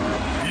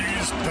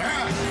is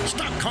back.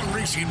 Stock car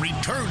racing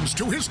returns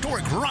to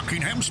historic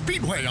Rockingham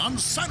Speedway on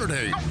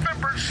Saturday,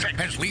 November 6th,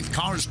 as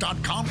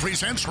LeafCars.com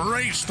presents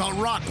Race the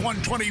Rock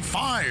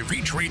 125,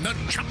 featuring the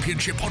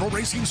Championship Auto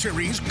Racing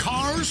Series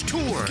Cars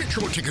Tour. Get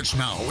your tickets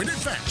now in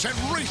advance at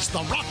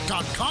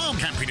RaceTheRock.com.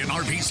 Camping and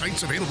RV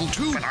sites available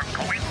too, and are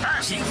going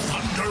fast. See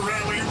Thunder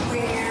Rally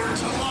roar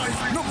to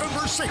life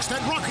November 6th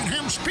at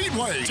Rockingham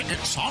Speedway.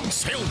 Tickets on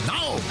sale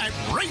now at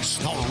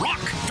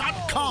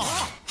RaceTheRock.com.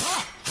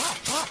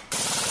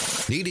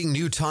 Needing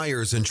new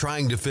tires and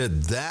trying to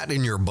fit that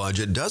in your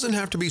budget doesn't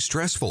have to be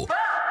stressful.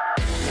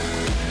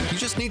 You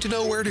just need to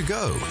know where to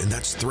go, and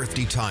that's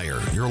Thrifty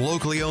Tire, your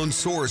locally owned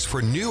source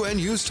for new and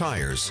used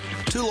tires.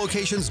 2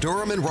 locations,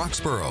 Durham and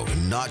Roxborough,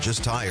 and not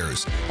just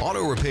tires.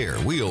 Auto repair,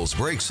 wheels,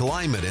 brakes,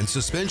 alignment, and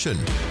suspension.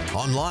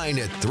 Online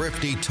at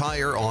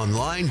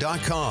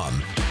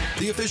thriftytireonline.com.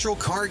 The official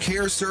car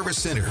care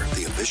service center,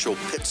 the official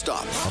pit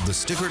stop of the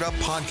Stickered Up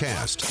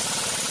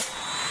podcast.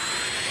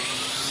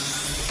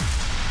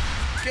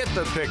 Get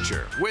the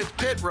picture with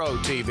Pit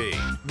Road TV,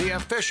 the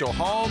official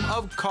home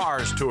of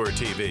Cars Tour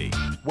TV,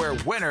 where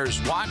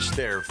winners watch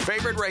their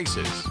favorite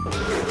races.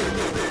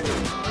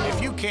 If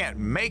you can't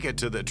make it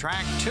to the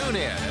track, tune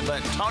in and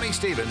let Tony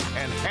Stephen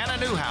and Hannah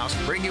Newhouse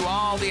bring you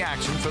all the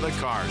action for the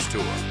Cars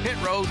Tour. Pit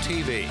Road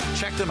TV.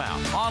 Check them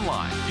out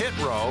online,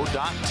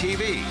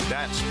 pitrow.tv.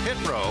 That's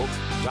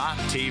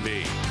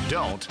pitrow.tv.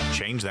 Don't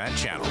change that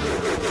channel.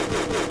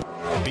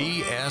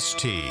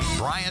 BST,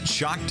 Bryant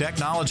Shock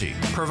Technology,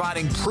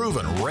 providing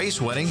proven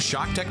race-winning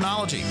shock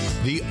technology.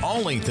 The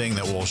only thing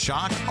that will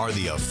shock are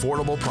the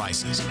affordable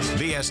prices.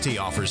 BST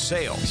offers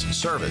sales,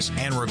 service,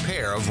 and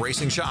repair of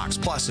racing shocks,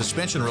 plus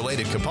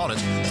suspension-related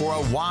components for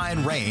a wide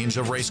range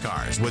of race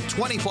cars. With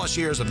 20-plus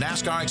years of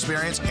NASCAR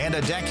experience and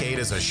a decade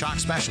as a shock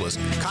specialist,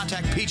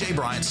 contact PJ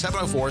Bryant,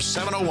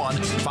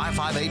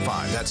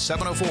 704-701-5585. That's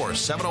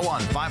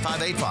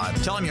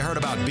 704-701-5585. Tell him you heard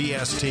about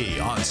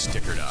BST on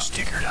Stickered Up.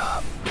 Stickered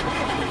Up.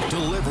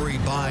 Delivery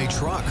by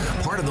truck,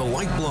 part of the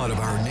lifeblood of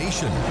our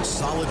nation.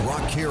 Solid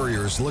Rock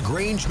Carriers,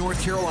 LaGrange,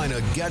 North Carolina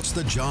gets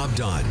the job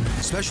done,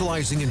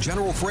 specializing in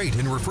general freight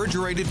and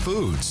refrigerated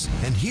foods.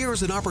 And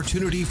here's an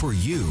opportunity for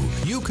you.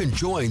 You can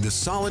join the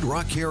Solid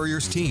Rock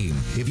Carriers team.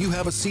 If you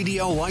have a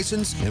CDL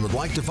license and would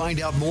like to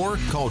find out more,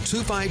 call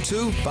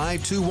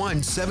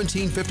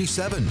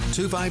 252-521-1757,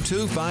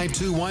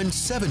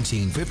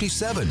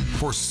 252-521-1757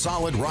 for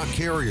Solid Rock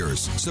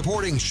Carriers,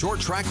 supporting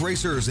short track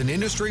racers and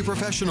industry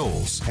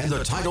professionals, and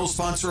the title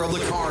sponsor of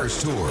the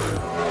Cars Tour.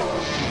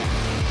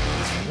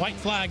 White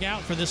flag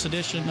out for this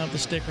edition of the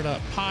Stickered Up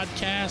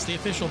podcast, the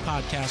official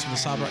podcast of the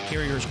Solid Rock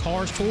Carriers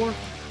Cars Tour,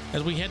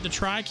 as we head to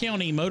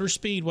Tri-County Motor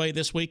Speedway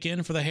this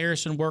weekend for the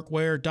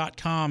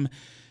HarrisonWorkwear.com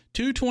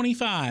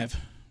 225.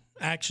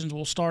 Actions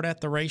will start at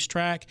the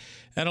racetrack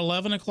at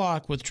 11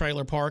 o'clock with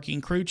trailer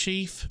parking. Crew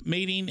chief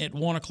meeting at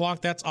 1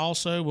 o'clock. That's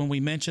also when we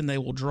mentioned they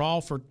will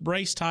draw for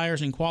race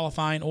tires in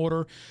qualifying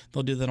order.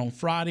 They'll do that on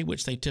Friday,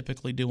 which they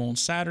typically do on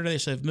Saturday.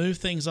 So they've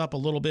moved things up a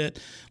little bit.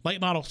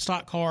 Late model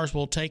stock cars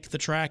will take the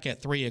track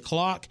at 3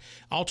 o'clock.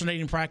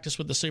 Alternating practice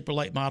with the super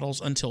late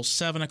models until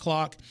 7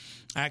 o'clock.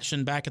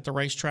 Action back at the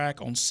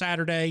racetrack on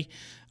Saturday,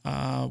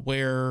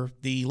 where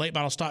the late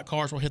model stock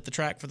cars will hit the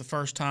track for the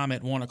first time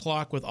at 1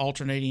 o'clock with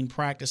alternating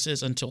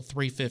practices until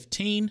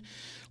 3:15.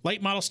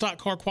 Late model stock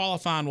car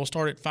qualifying will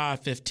start at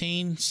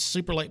 5:15.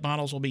 Super late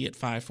models will be at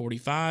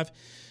 5:45.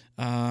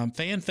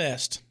 Fan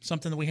Fest,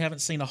 something that we haven't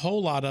seen a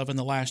whole lot of in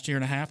the last year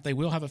and a half. They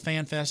will have a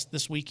Fan Fest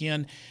this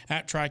weekend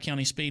at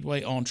Tri-County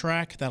Speedway on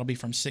track. That'll be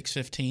from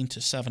 6:15 to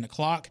 7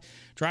 o'clock.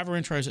 Driver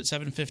intros at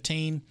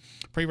 7:15.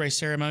 Pre-race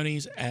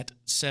ceremonies at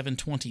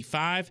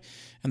 7:25.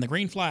 And the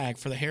green flag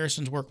for the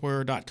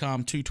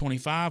HarrisonWorkwear.com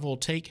 225 will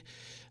take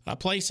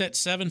place at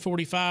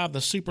 7:45.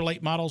 The super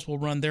late models will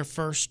run the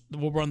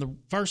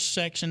first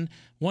section,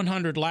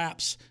 100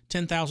 laps,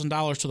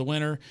 $10,000 to the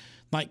winner.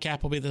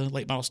 Nightcap will be the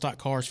late model stock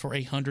cars for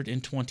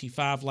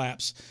 125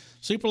 laps.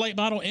 Super late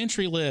model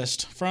entry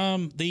list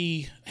from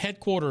the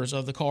headquarters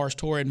of the Cars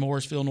Tour in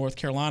Mooresville, North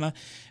Carolina.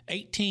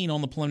 18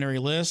 on the preliminary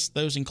list.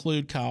 Those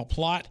include Kyle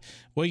Plott,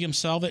 William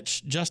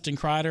Selvich, Justin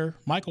Kreider,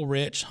 Michael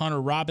Rich,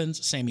 Hunter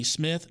Robbins, Sammy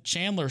Smith,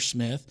 Chandler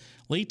Smith,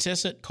 Lee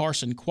Tissett,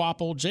 Carson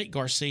Quapple, Jake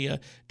Garcia,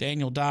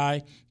 Daniel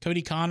Dye,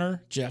 Cody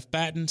Connor, Jeff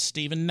Batten,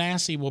 Stephen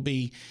Nassy will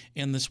be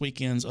in this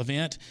weekend's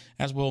event,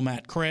 as will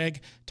Matt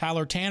Craig.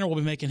 Tyler Tanner will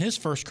be making his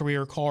first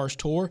career Cars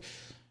Tour.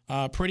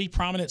 Pretty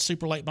prominent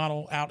super late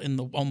model out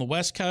on the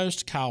West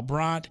Coast. Kyle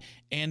Bryant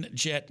and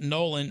Jet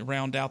Nolan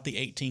round out the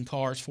 18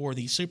 cars for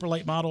the super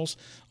late models.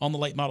 On the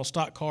late model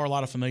stock car, a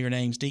lot of familiar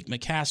names: Deke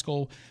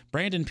McCaskill,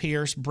 Brandon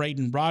Pierce,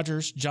 Braden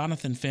Rogers,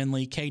 Jonathan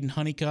Finley, Caden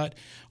Honeycutt.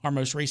 Our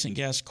most recent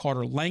guest,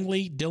 Carter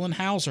Langley, Dylan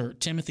Hauser,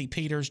 Timothy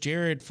Peters,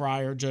 Jared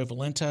Fryer, Joe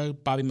Valento,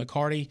 Bobby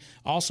McCarty,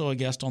 also a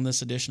guest on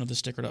this edition of the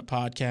Stickered Up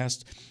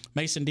podcast.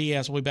 Mason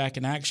Diaz will be back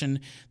in action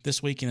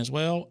this weekend as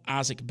well.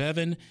 Isaac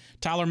Bevan.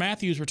 Tyler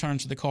Matthews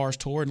returns to the Cars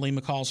Tour and Lee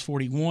McCall's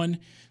 41.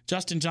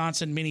 Justin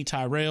Johnson, Minnie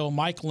Tyrell,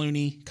 Mike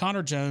Looney,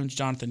 Connor Jones,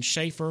 Jonathan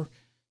Schaefer,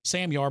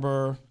 Sam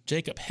Yarborough,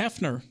 Jacob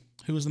Hefner,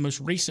 who was the most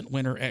recent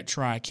winner at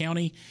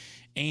Tri-County,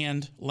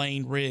 and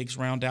Lane Riggs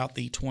round out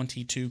the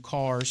 22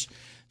 cars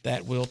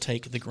that will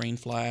take the green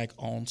flag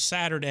on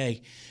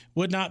Saturday.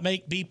 Would not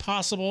be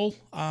possible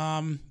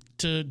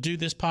to do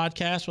this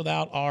podcast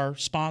without our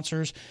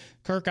sponsors: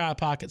 Kirk Eye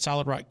Pocket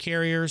Solid Rock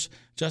Carriers,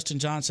 Justin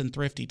Johnson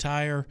Thrifty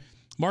Tire,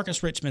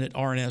 Marcus Richmond at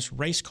RNS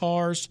Race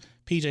Cars,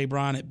 PJ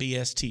Bryan at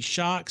BST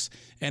Shocks,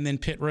 and then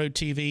Pit Road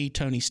TV,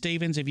 Tony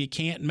Stevens. If you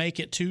can't make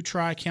it to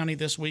Tri-County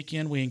this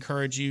weekend, we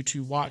encourage you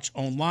to watch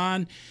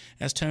online,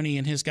 as Tony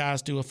and his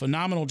guys do a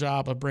phenomenal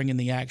job of bringing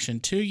the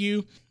action to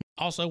you.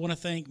 Also want to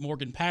thank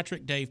Morgan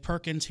Patrick, Dave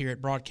Perkins here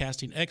at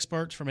Broadcasting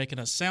Experts for making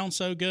us sound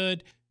so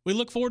good. We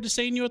look forward to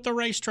seeing you at the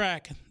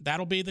racetrack.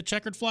 That'll be the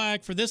checkered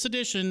flag for this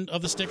edition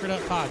of the Stickered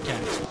Up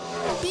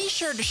podcast. Be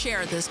sure to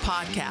share this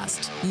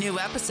podcast. New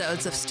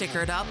episodes of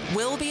Stickered Up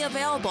will be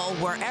available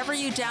wherever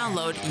you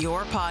download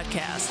your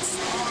podcasts.